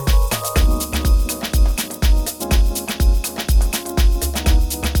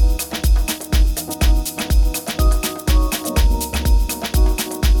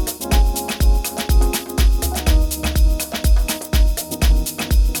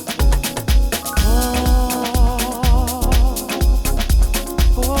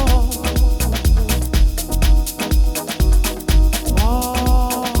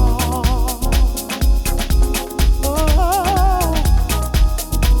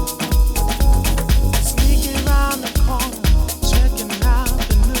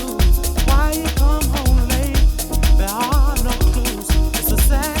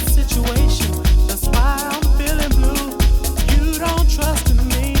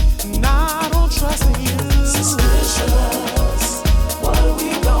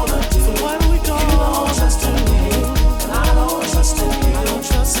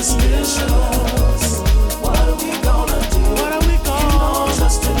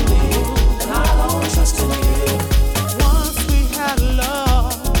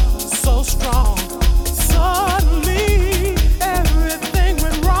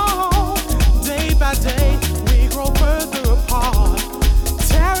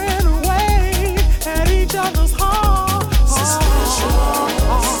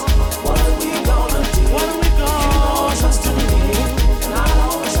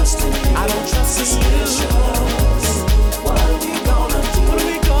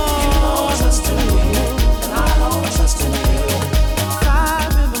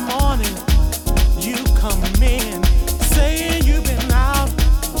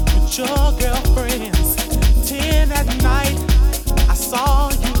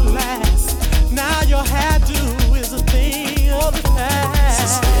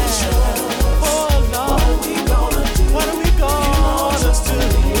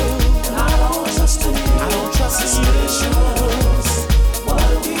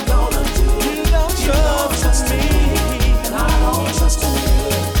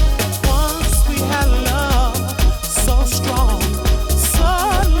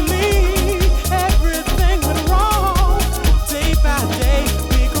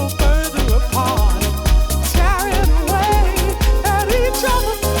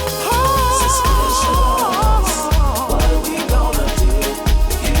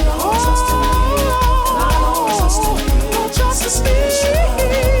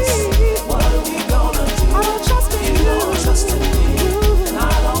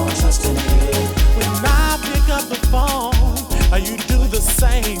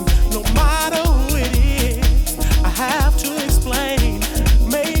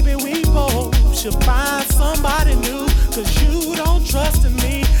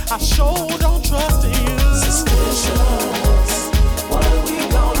 I sure don't trust you. Suspicious. What are we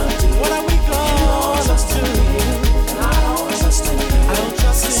gonna do? What are we gonna do? I don't trust in you. I don't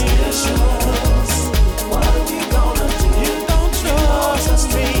trust in you. What are we gonna do? You don't trust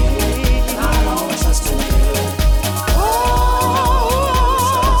me. I don't trust in you. Oh,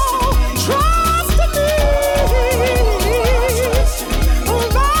 trust in me. Oh,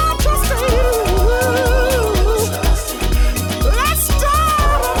 Lord, trust in you. Let's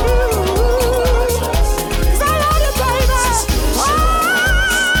start anew. 'Cause I love you, baby.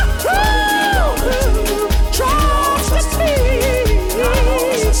 Trust in me.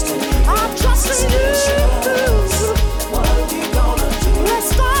 I'm trusting you. What are we gonna do? Let's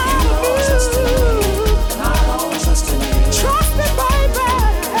start anew. I don't trust in you. Trust me, baby.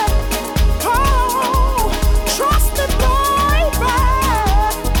 Oh, trust me, baby.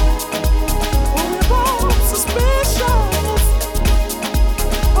 We're both suspicious.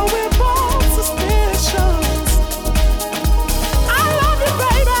 Oh, we're both suspicious. I love you,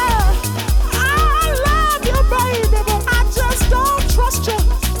 baby. I love you, baby, but I just don't trust you.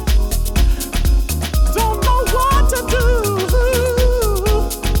 Don't know what to do.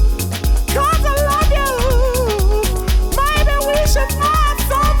 'Cause I love you. Maybe we should find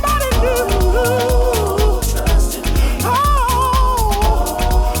somebody new.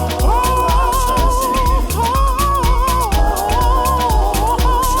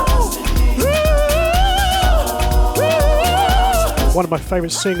 One of my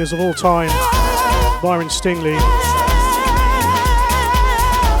favourite singers of all time, Byron Stingley.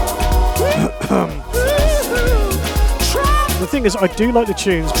 The thing is, I do like the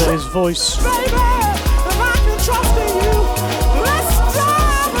tunes, but his voice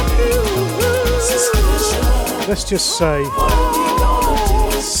let's just say,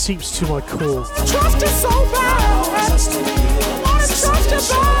 seeps to my core. Trust you so bad. I wanna trust you,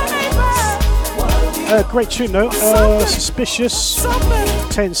 baby. Great tune though, Suspicious,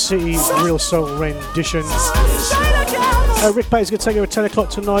 10 City Real Soul rendition. Rick Bates is going to take over at 10 o'clock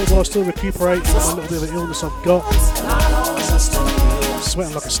tonight while I still recuperate from a little bit of an illness I've got.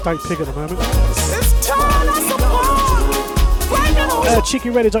 Sweating like a state pig at the moment.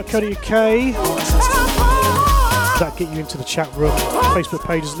 CheekyRadio.co.uk. That'll get you into the chat room. Facebook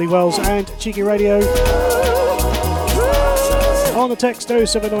pages Lee Wells and Cheeky Radio. On the text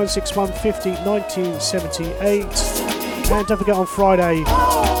 07961 50 1978. And don't forget on Friday,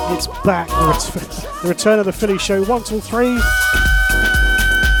 it's back. The return of the Philly show 1 till 3.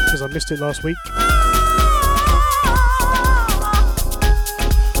 Because I missed it last week.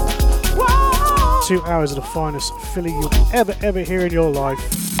 2 hours of the finest Philly you'll ever hear in your life.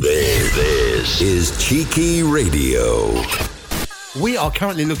 This is Cheeky Radio. We are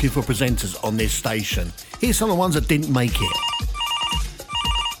currently looking for presenters on this station. Here's some of the ones that didn't make it.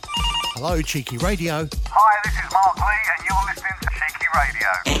 Hello, Cheeky Radio. Hi, this is Mark Lee, and you're listening to Cheeky Radio.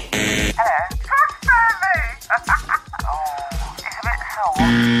 Hello? Trust Stanley! Oh, it's a bit sore.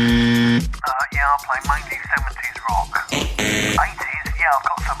 Yeah, I play mainly 70s rock. 80s, yeah, I've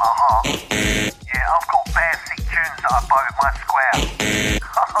got some heart. Yeah, I've got bare sick tunes that I buy with my square.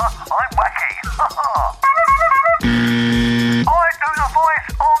 I'm wacky. I do the voice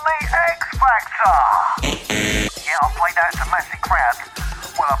on the X Factor. Yeah, I played that to massive crowds.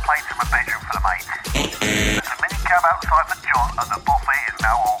 Well, I played to my bedroom for the mates. There's a minicab outside for John and the buffet is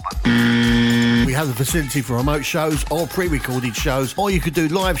now open. We have the facility for remote shows or pre-recorded shows, or you could do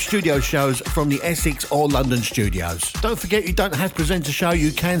live studio shows from the Essex or London studios. Don't forget, you don't have to present a show,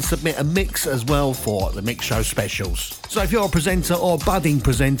 you can submit a mix as well for the mix show specials. So if you're a presenter or budding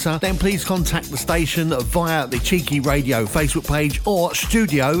presenter, then please contact the station via the Cheeky Radio Facebook page or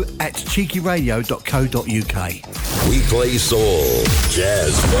studio@cheekyradio.co.uk. We play soul,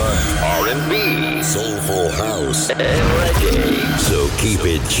 jazz, funk, R&B, soulful house, and reggae. So keep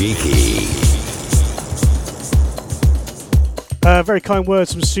it cheeky. Very kind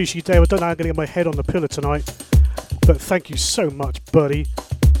words from Sushi Dave. I don't know how I'm going to get my head on the pillow tonight, but thank you so much, buddy.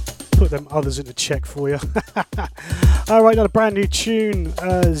 Put them others in the check for you. All right, got a brand new tune.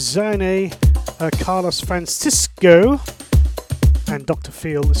 Zane, Carlos Francisco, and Dr.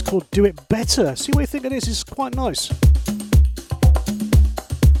 Field. It's called Do It Better. See what you think of this? It's quite nice.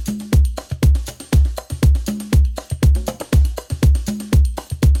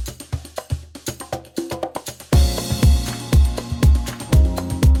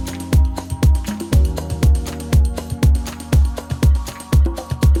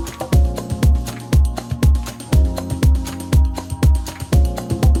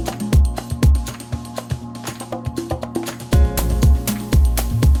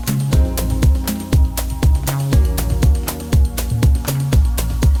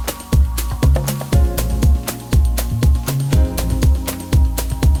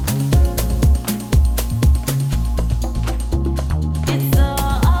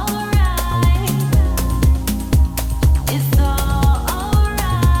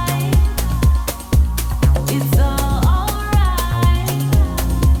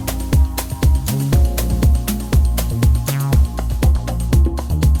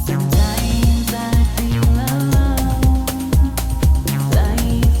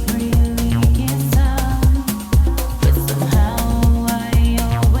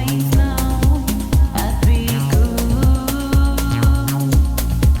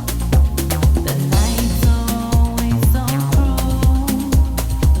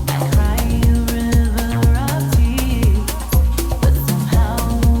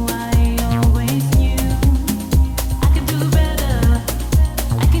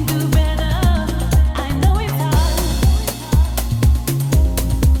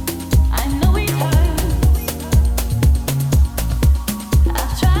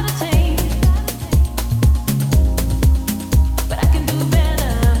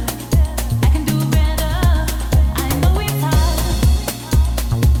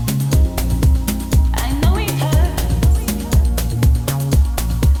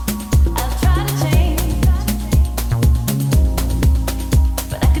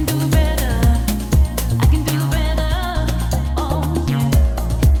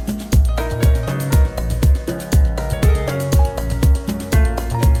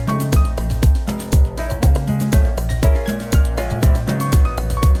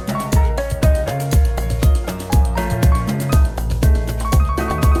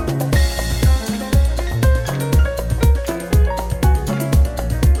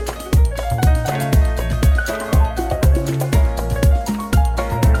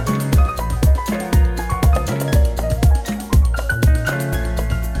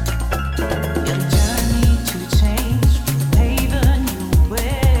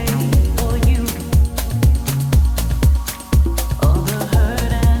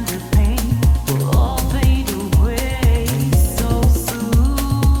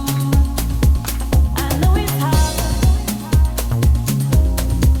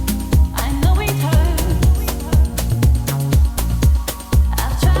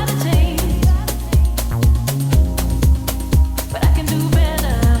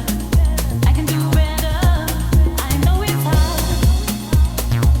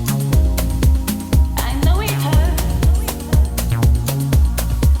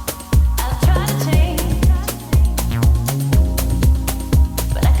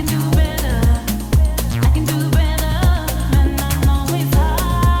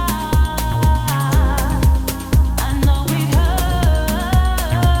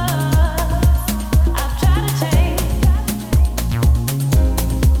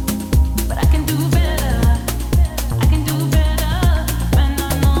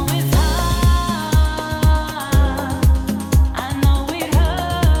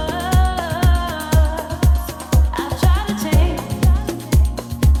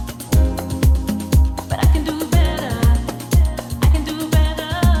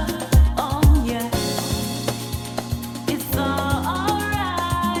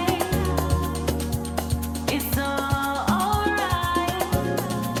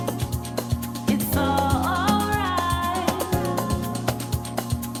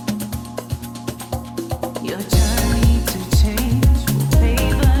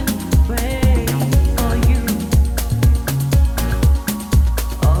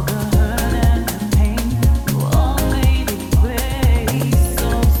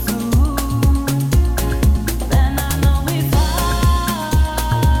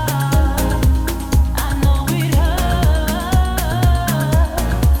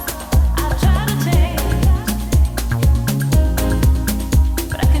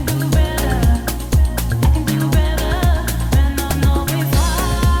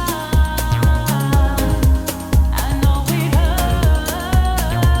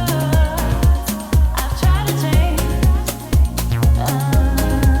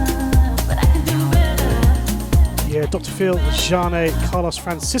 Dr. Phil, Jane, Carlos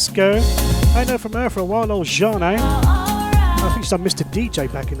Francisco. I know from her for a while, old Jane. I think she's done Mr.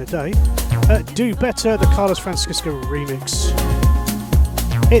 DJ back in the day. Do Better, the Carlos Francisco remix.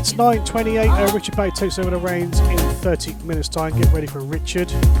 It's 9:28. Richard Bay takes over the reins in 30 minutes' time. Get ready for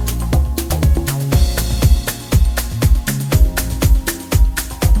Richard.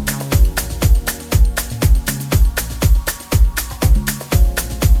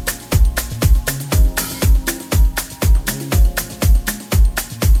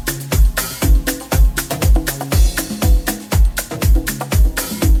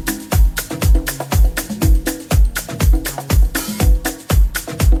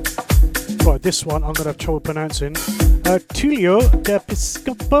 This one I'm going to have trouble pronouncing. Tulio de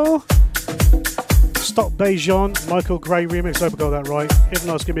Piscopo. Stop Bejon, Michael Gray remix. I hope I got that right. If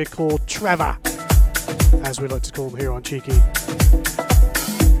not, it's going to be called Trevor, as we like to call him here on Cheeky.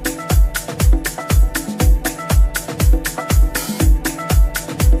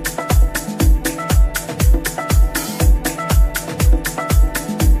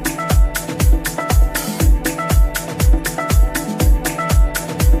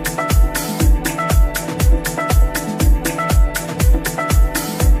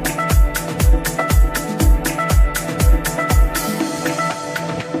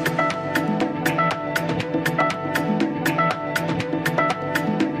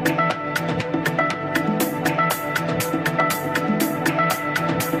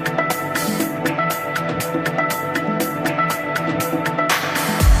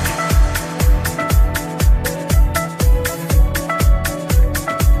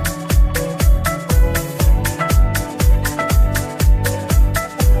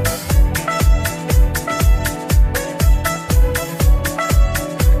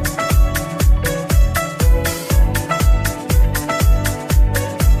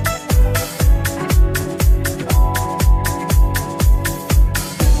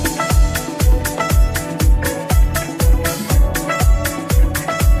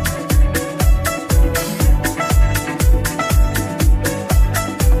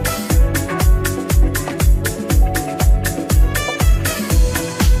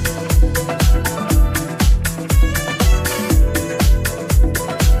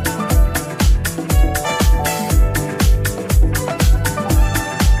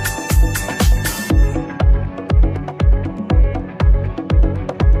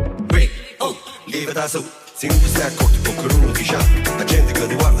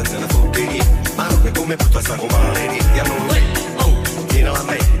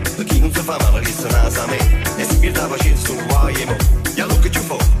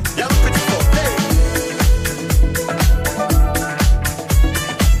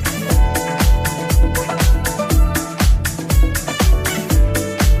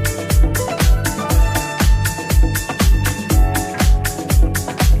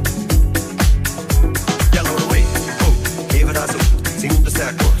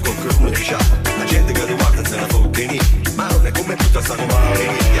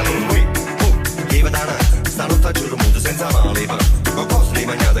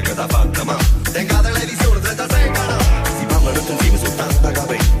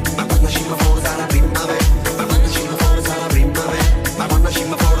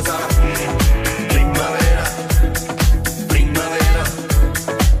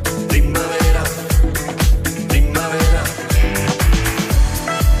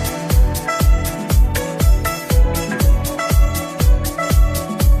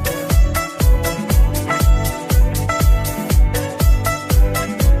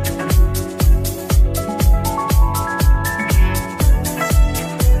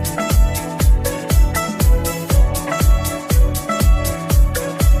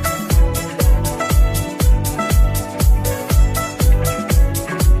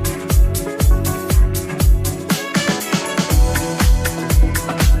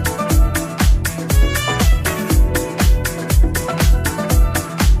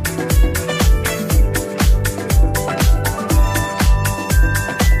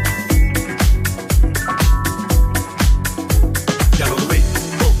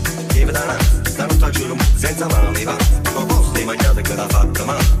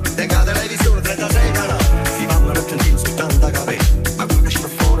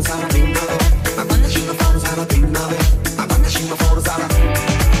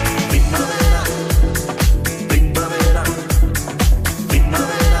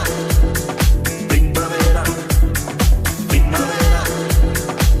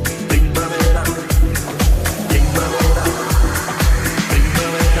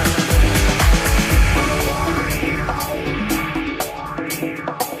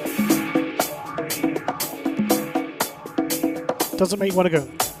 doesn't make you want to go.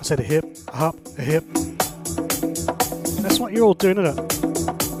 I said a hip, a hop, a hip. That's what you're all doing, isn't it?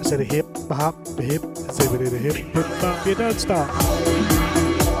 I said a hip, a hop, a hip. I said we did a hip, hip, hop, you don't stop.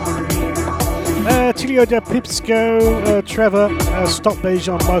 Tilio de Pipsco, Trevor, Stop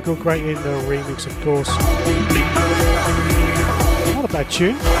Bejan, Michael Gray in the remix, of course. Not a bad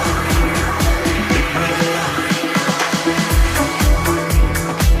tune.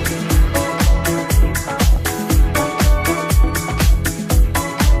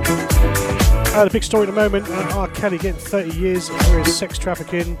 The big story at the moment, R. Kelly getting 30 years for his sex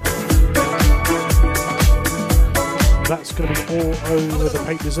trafficking. That's going to be all over the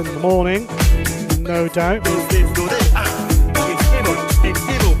papers in the morning, no doubt.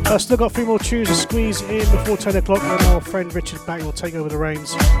 I've still got a few more tunes to squeeze in before 10 o'clock, and our friend Richard Back will take over the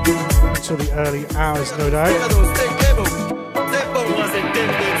reins until the early hours, no doubt.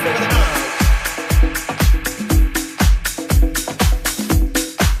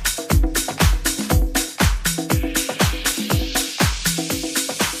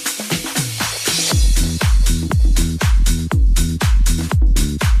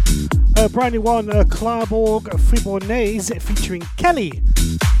 Brand new one, Klarborg Fribournaise featuring Kelly.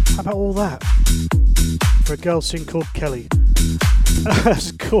 How about all that? For a girl scene called Kelly.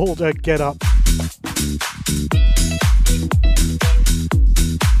 It's called Get Up.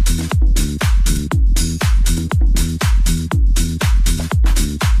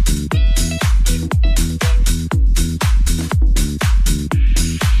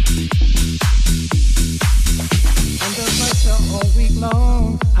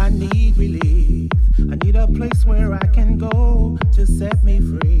 Place where I can go to set me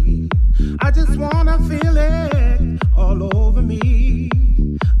free. I just wanna feel it all over me.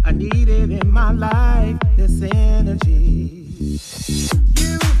 I need it in my life, this energy.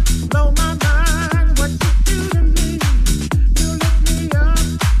 You blow my mind, what you do to me. You lift me up,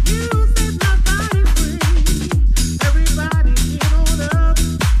 you set my body free. Everybody get on up,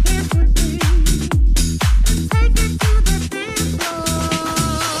 dance with me, and take it to the dance floor.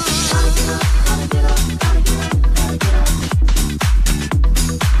 Gotta get up, gotta get up, gotta get up.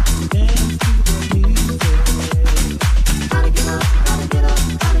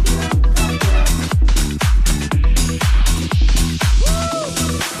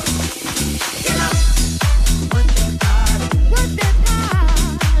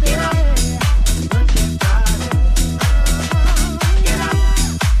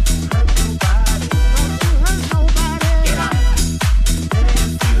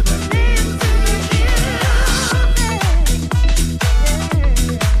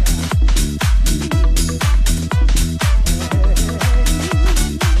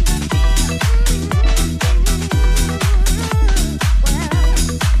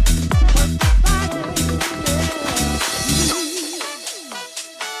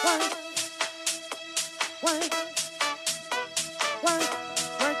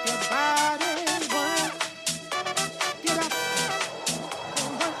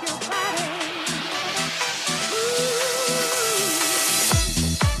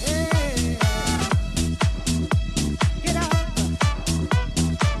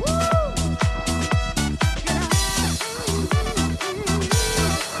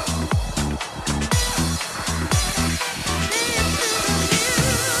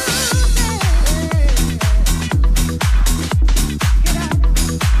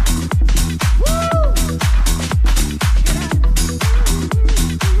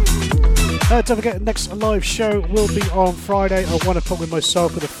 Don't forget, the next live show will be on Friday at 1 o'clock with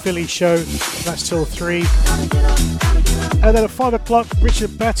myself with a Philly show. That's till 3. And then at 5 o'clock,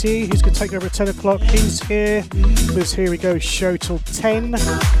 Richard Batty, who's going to take over at 10 o'clock. He's here with his Here We Go show till 10.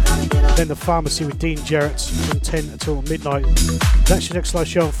 Then the Pharmacy with Dean Jarrett from 10 until midnight. That's your next live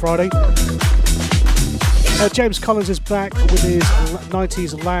show on Friday. James Collins is back with his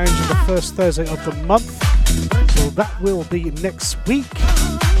 90s Lounge on the first Thursday of the month. So that will be next week.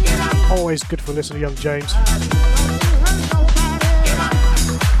 Always good for listening to young James.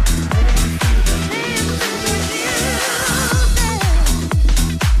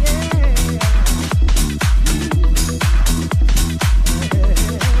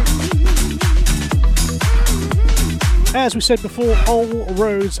 As we said before, all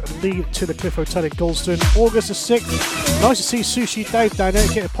roads lead to the Cliff Hotel in Galston. August the 6th. Nice to see Sushi Dave down there.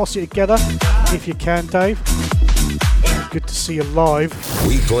 Get a posse together if you can, Dave. Good to see you live.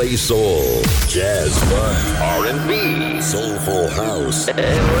 We play soul, jazz, fun, R&B, soulful house, and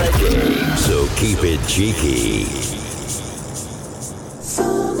reggae. So keep it cheeky.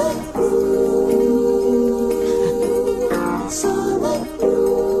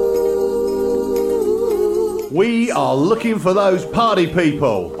 We We are looking for those party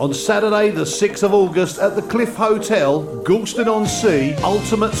people. On Saturday, the 6th of August at the Cliff Hotel, Galston-on-Sea,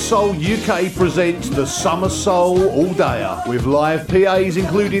 Ultimate Soul UK presents the Summer Soul All-Dayer with live PAs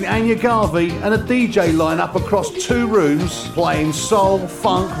including Anya Garvey and a DJ lineup across 2 rooms playing soul,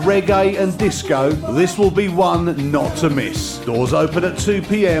 funk, reggae and disco. This will be one not to miss. Doors open at 2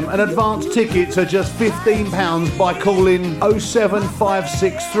 p.m. and advance tickets are just £15 by calling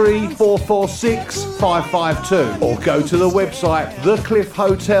 07563 446 552 or go to the website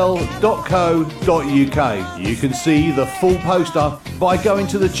thecliffhotel.co.uk. You can see the full poster by going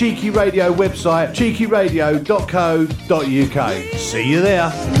to the Cheeky Radio website cheekyradio.co.uk. See you there.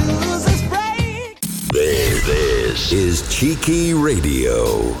 This is Cheeky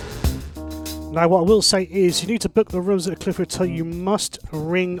Radio. Now, what I will say is, you need to book the rooms at the Cliff Hotel. You must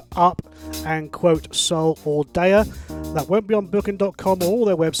ring up and quote Soul or Dayer. That won't be on booking.com or all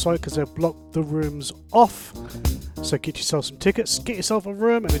their website because they've blocked the rooms off. So get yourself some tickets, get yourself a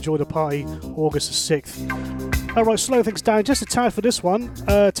room, and enjoy the party August the 6th. All right, slow things down just a tad for this one.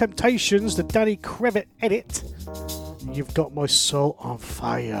 Temptations, the Danny Krivit edit. You've got my soul on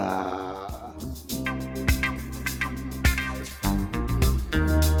fire.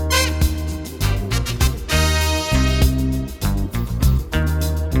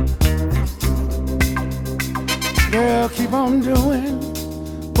 Girl, keep on doing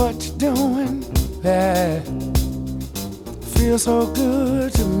what you're doing. Yeah, feels so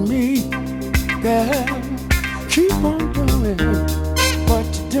good to me. Yeah, keep on doing what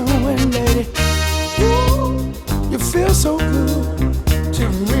you're doing, lady. Ooh, you feel so good to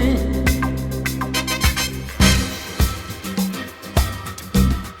me.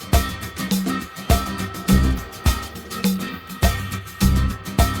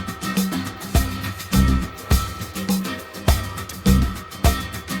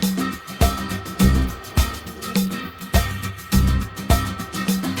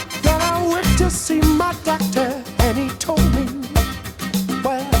 See my doctor and he told me,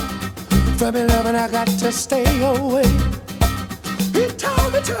 well, from your loving I got to stay away. He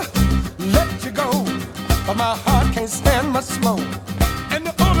told me to let you go, but my heart can't stand much more. And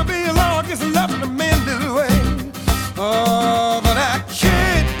the only be alone is left to mend this way. Oh, but I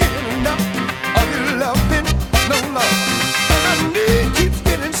can't get enough of your loving no more. And my need keeps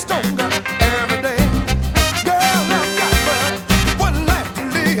getting stronger every day. Girl, I got but one life to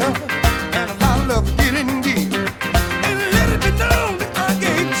live.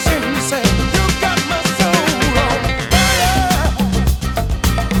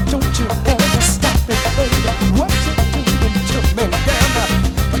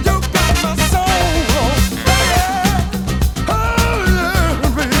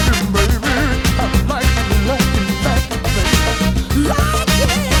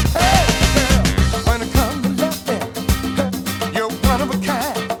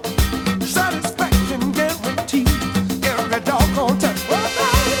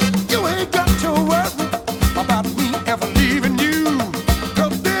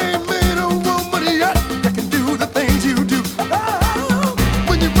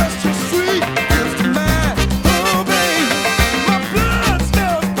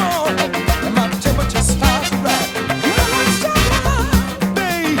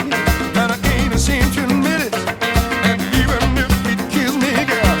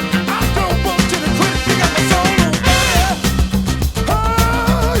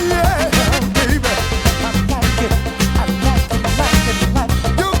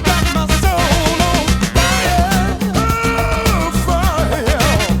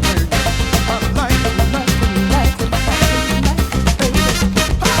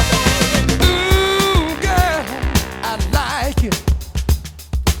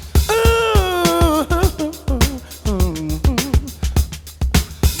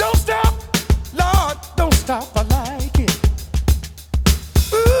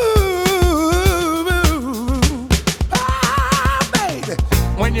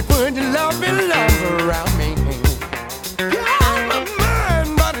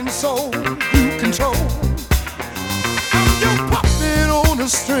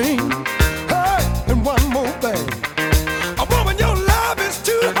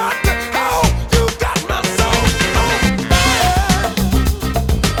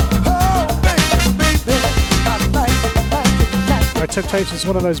 Temptations is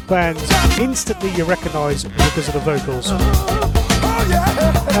one of those bands instantly you recognise because of the vocals.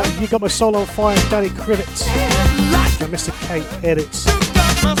 You got my soul on fire, Danny Krivit, and Mr. K edits.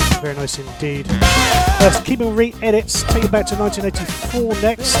 Very nice indeed. Keeping re-edits, take you back to 1984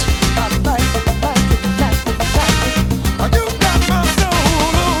 next.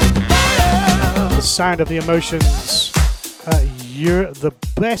 the sound of the emotions. You're the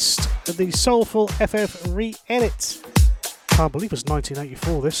best. The Soulful FF re-edit. Can't believe it's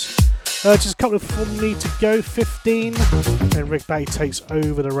 1984 this. Just a couple for me to go, 15. Then Rick Bay takes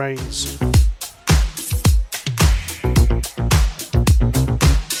over the reins.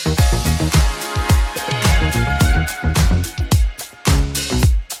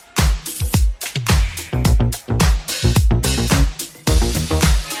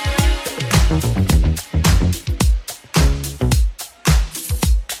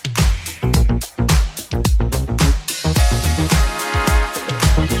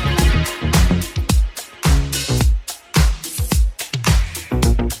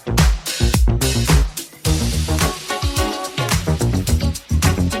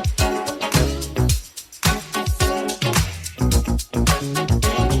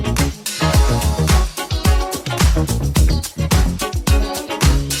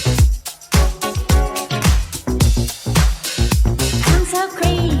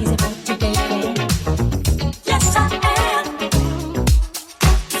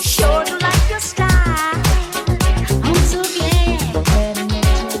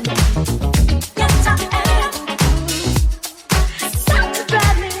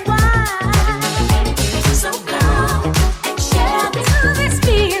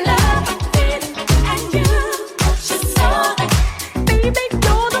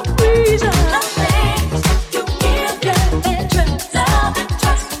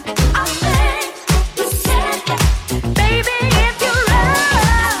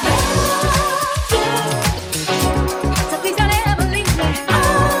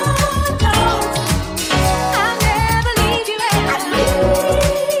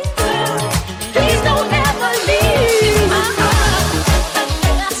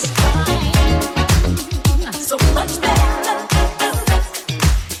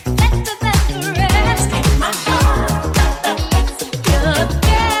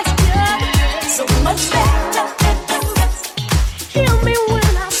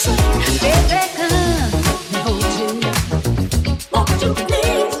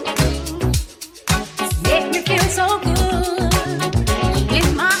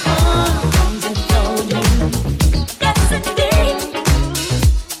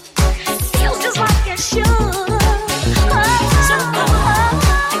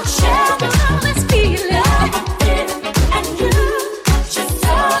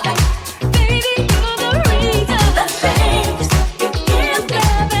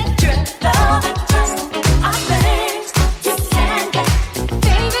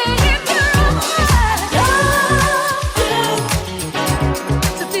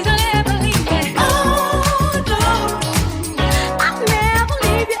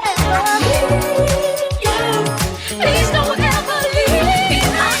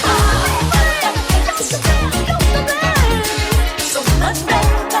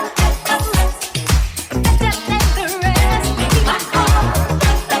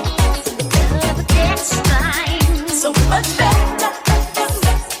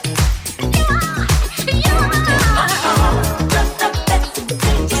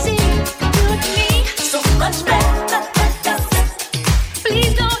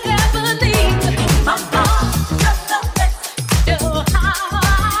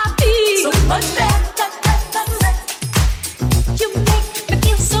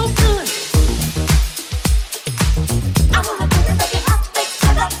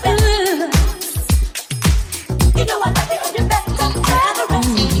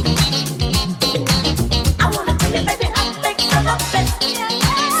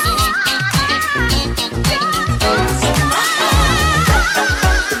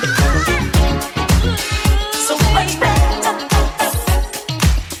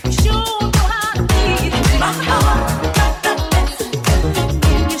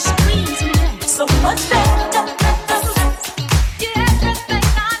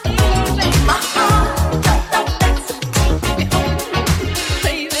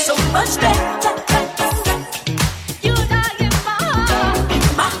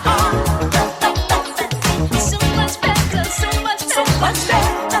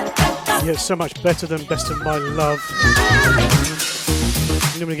 So much better than Best of My Love.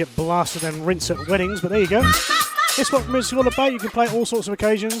 You normally get blasted and rinse at weddings, but there you go. It's what music's all about. You can play all sorts of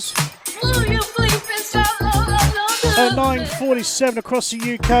occasions. 9:47 across the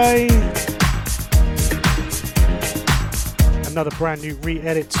UK. Another brand new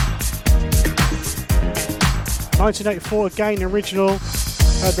re-edit. 1984 again, original.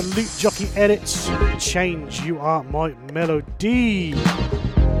 The Loot Jockey edits. Change, You Are My Melody.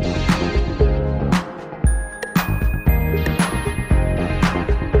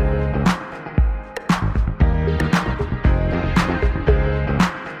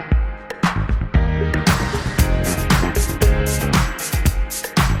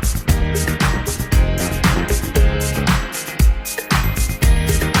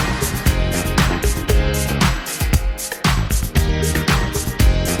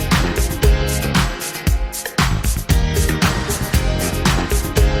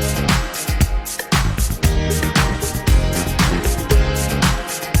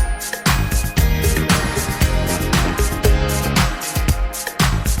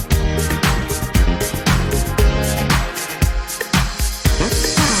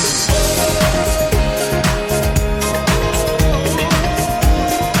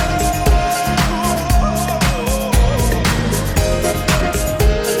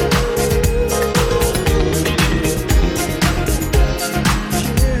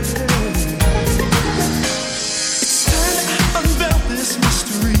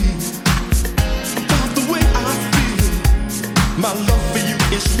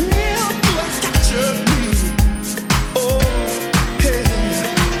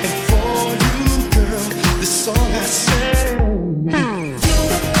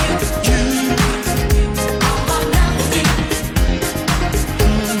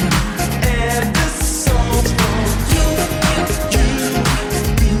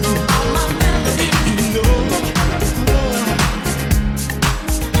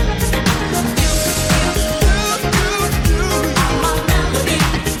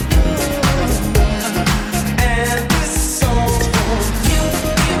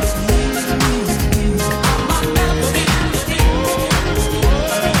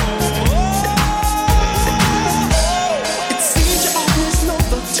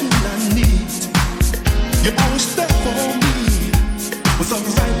 the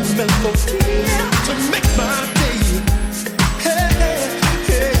right melody to make my day. Hey,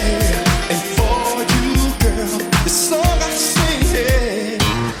 hey, and for you, girl, this song I sing. Hey,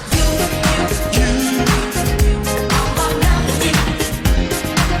 you are my melody,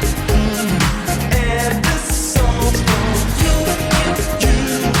 and this song's for you.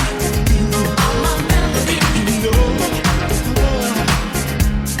 You are my melody, you know.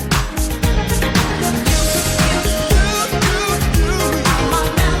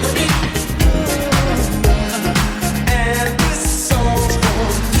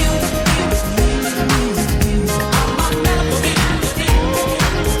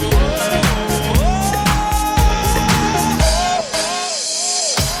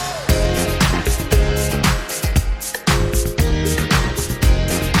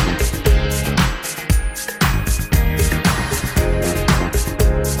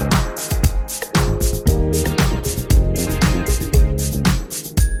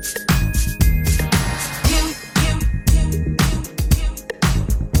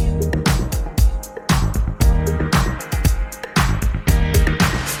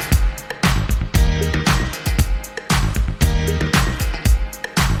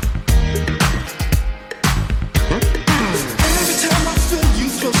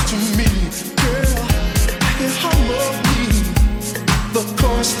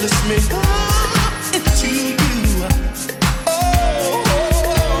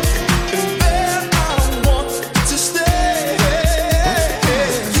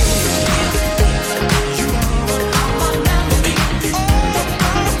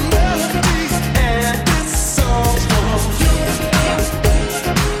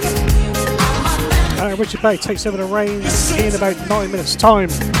 Richard Bay takes over the reins in about 9 minutes' time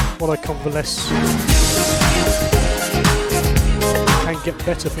while I convalesce and get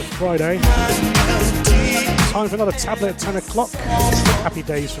better for Friday. Time for another tablet at 10 o'clock. Happy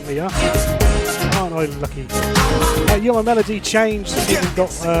days for me, huh? Aren't I lucky? You're a melody change. Even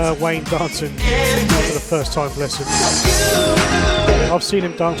got Wayne dancing for the first time, bless him. I've seen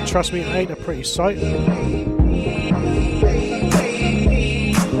him dance, trust me, it ain't a pretty sight.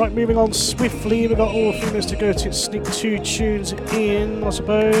 Right, moving on swiftly, we've got all a few minutes to go to sneak 2 tunes in, I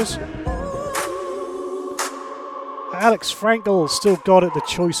suppose. Alex Frankel, Still Got It, the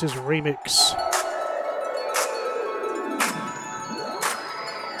Choices remix.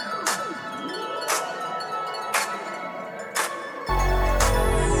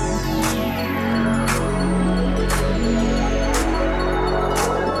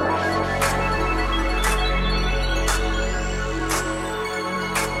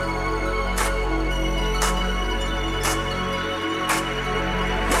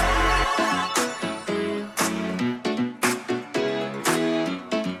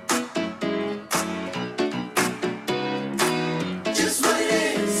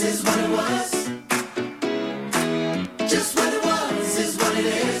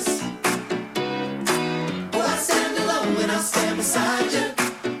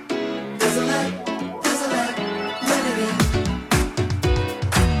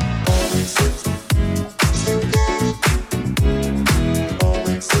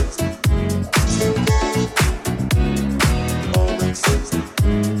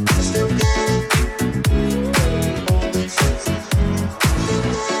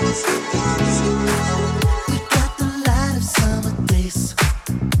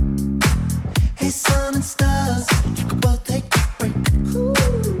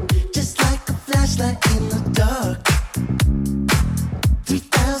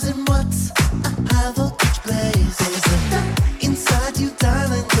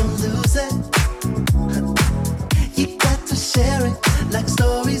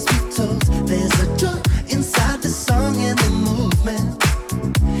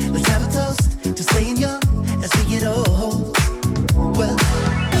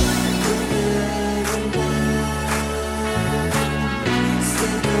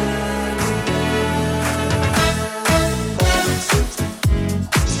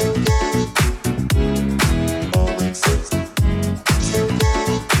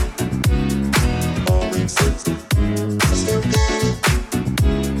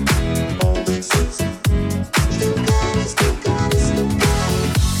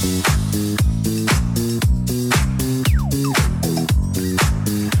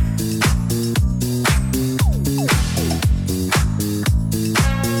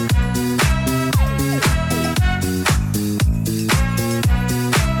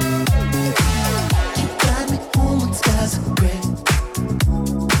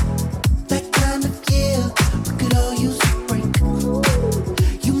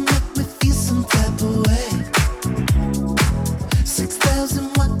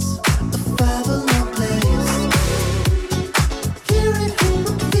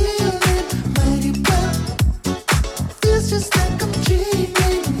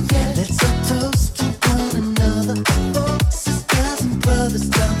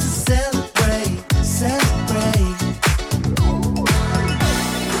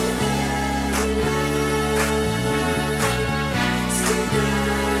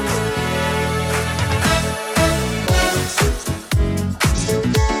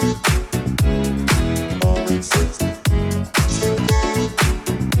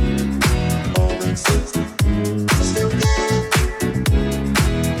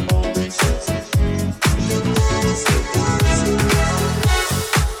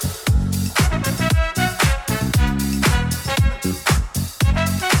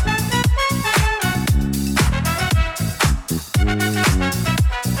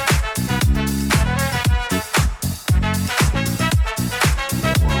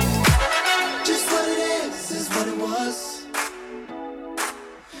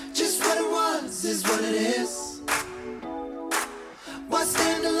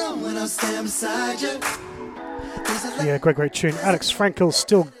 Yeah, great tune. Alex Frankel,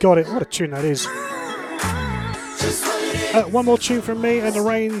 Still Got It. What a tune that is. One more tune from me, and the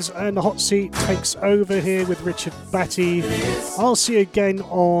reins and the hot seat takes over here with Richard Batty. I'll see you again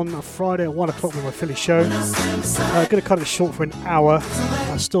on Friday at 1 o'clock with my Philly show. Going to cut it short for an hour.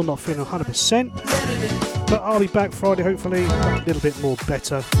 I'm still not feeling 100%, but I'll be back Friday, hopefully a little bit more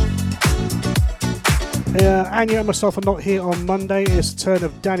better. Anya and myself are not here on Monday. It's the turn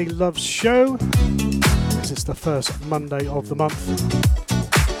of Danny Love's show. It's the first Monday of the month.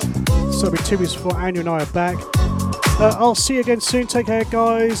 So it'll be 2 weeks before Anya and I are back. I'll see you again soon. Take care,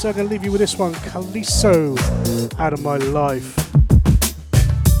 guys. I'm going to leave you with this one, Caliso, Out of My Life.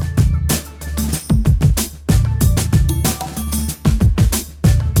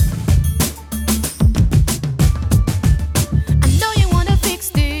 I know you want to fix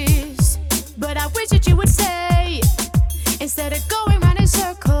this, but I wish that you would say, instead of going round in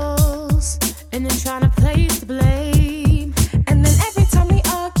circles and then trying to place the blame. And then every time we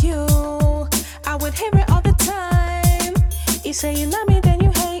argue, I would hear it all the time. You say you love me, then you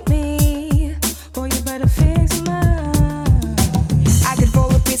hate me. Boy, you better fix mine. I could fall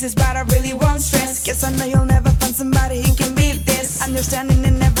to pieces, but I really won't stress. Guess I know you'll never find somebody who can beat this. Understanding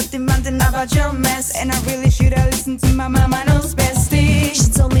and never demanding about your mess. And I really should have listened to my mama knows bestie.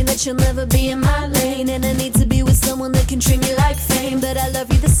 She told me that you'll never be in my lane, and I need to be with someone that can treat me like fame. But I love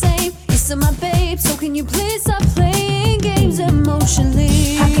you the same, you're still my babe. So can you please stop playing games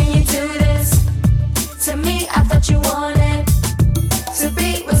emotionally? How can you do this to me? I thought you wanted to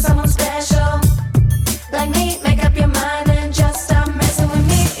be with someone special like me. Make up your mind and just stop messing with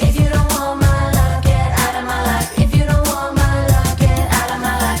me. If you don't want my love, get out of my life. If you don't want my love, get out of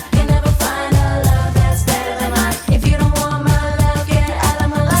my life. You'll never find a love that's better than mine. If you don't want my love, get out of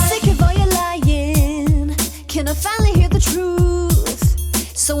my life. I'm sick of all your lying. Can I finally hear the truth?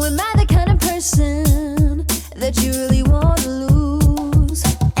 So am I the kind of person that you really want to lose?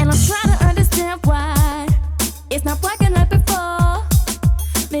 And I'm trying to understand why it's not working like before.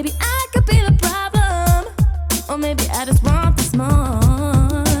 Maybe I could be the problem, or maybe I just want this more.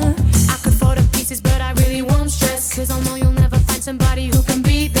 I could fall to pieces, but I really won't stress. Cause I know you'll never find somebody who can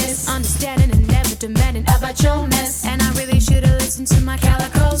beat this. Understanding and never demanding about your mess. And I really should've listened to my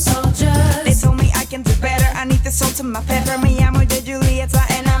calico soldiers. They told me I can do better. I need the salt to my pepper. Me amo de Julieta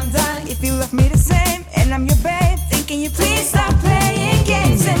and I'm done. If you love me the same and I'm your babe, then can you please stop playing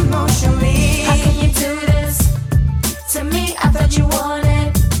games emotionally? How can you do this to me? I thought you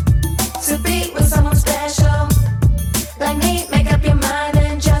wanted to be with someone special like me. Make up your mind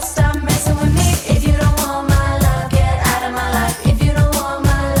and just stop messing with me. If you don't want my love, get out of my life. If you don't want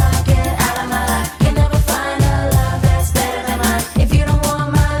my love, get out of my life. You'll never find a love that's better than mine. If you don't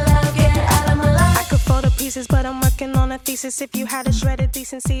want my love, get out of my life. I could fall to pieces, but I'm working on a thesis. If you had a shredded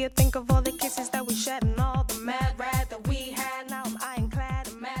decency, you'd think of all the kisses that we shed and all the mad rad that we had. Now I'm ironclad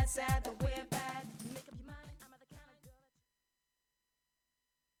and mad sad.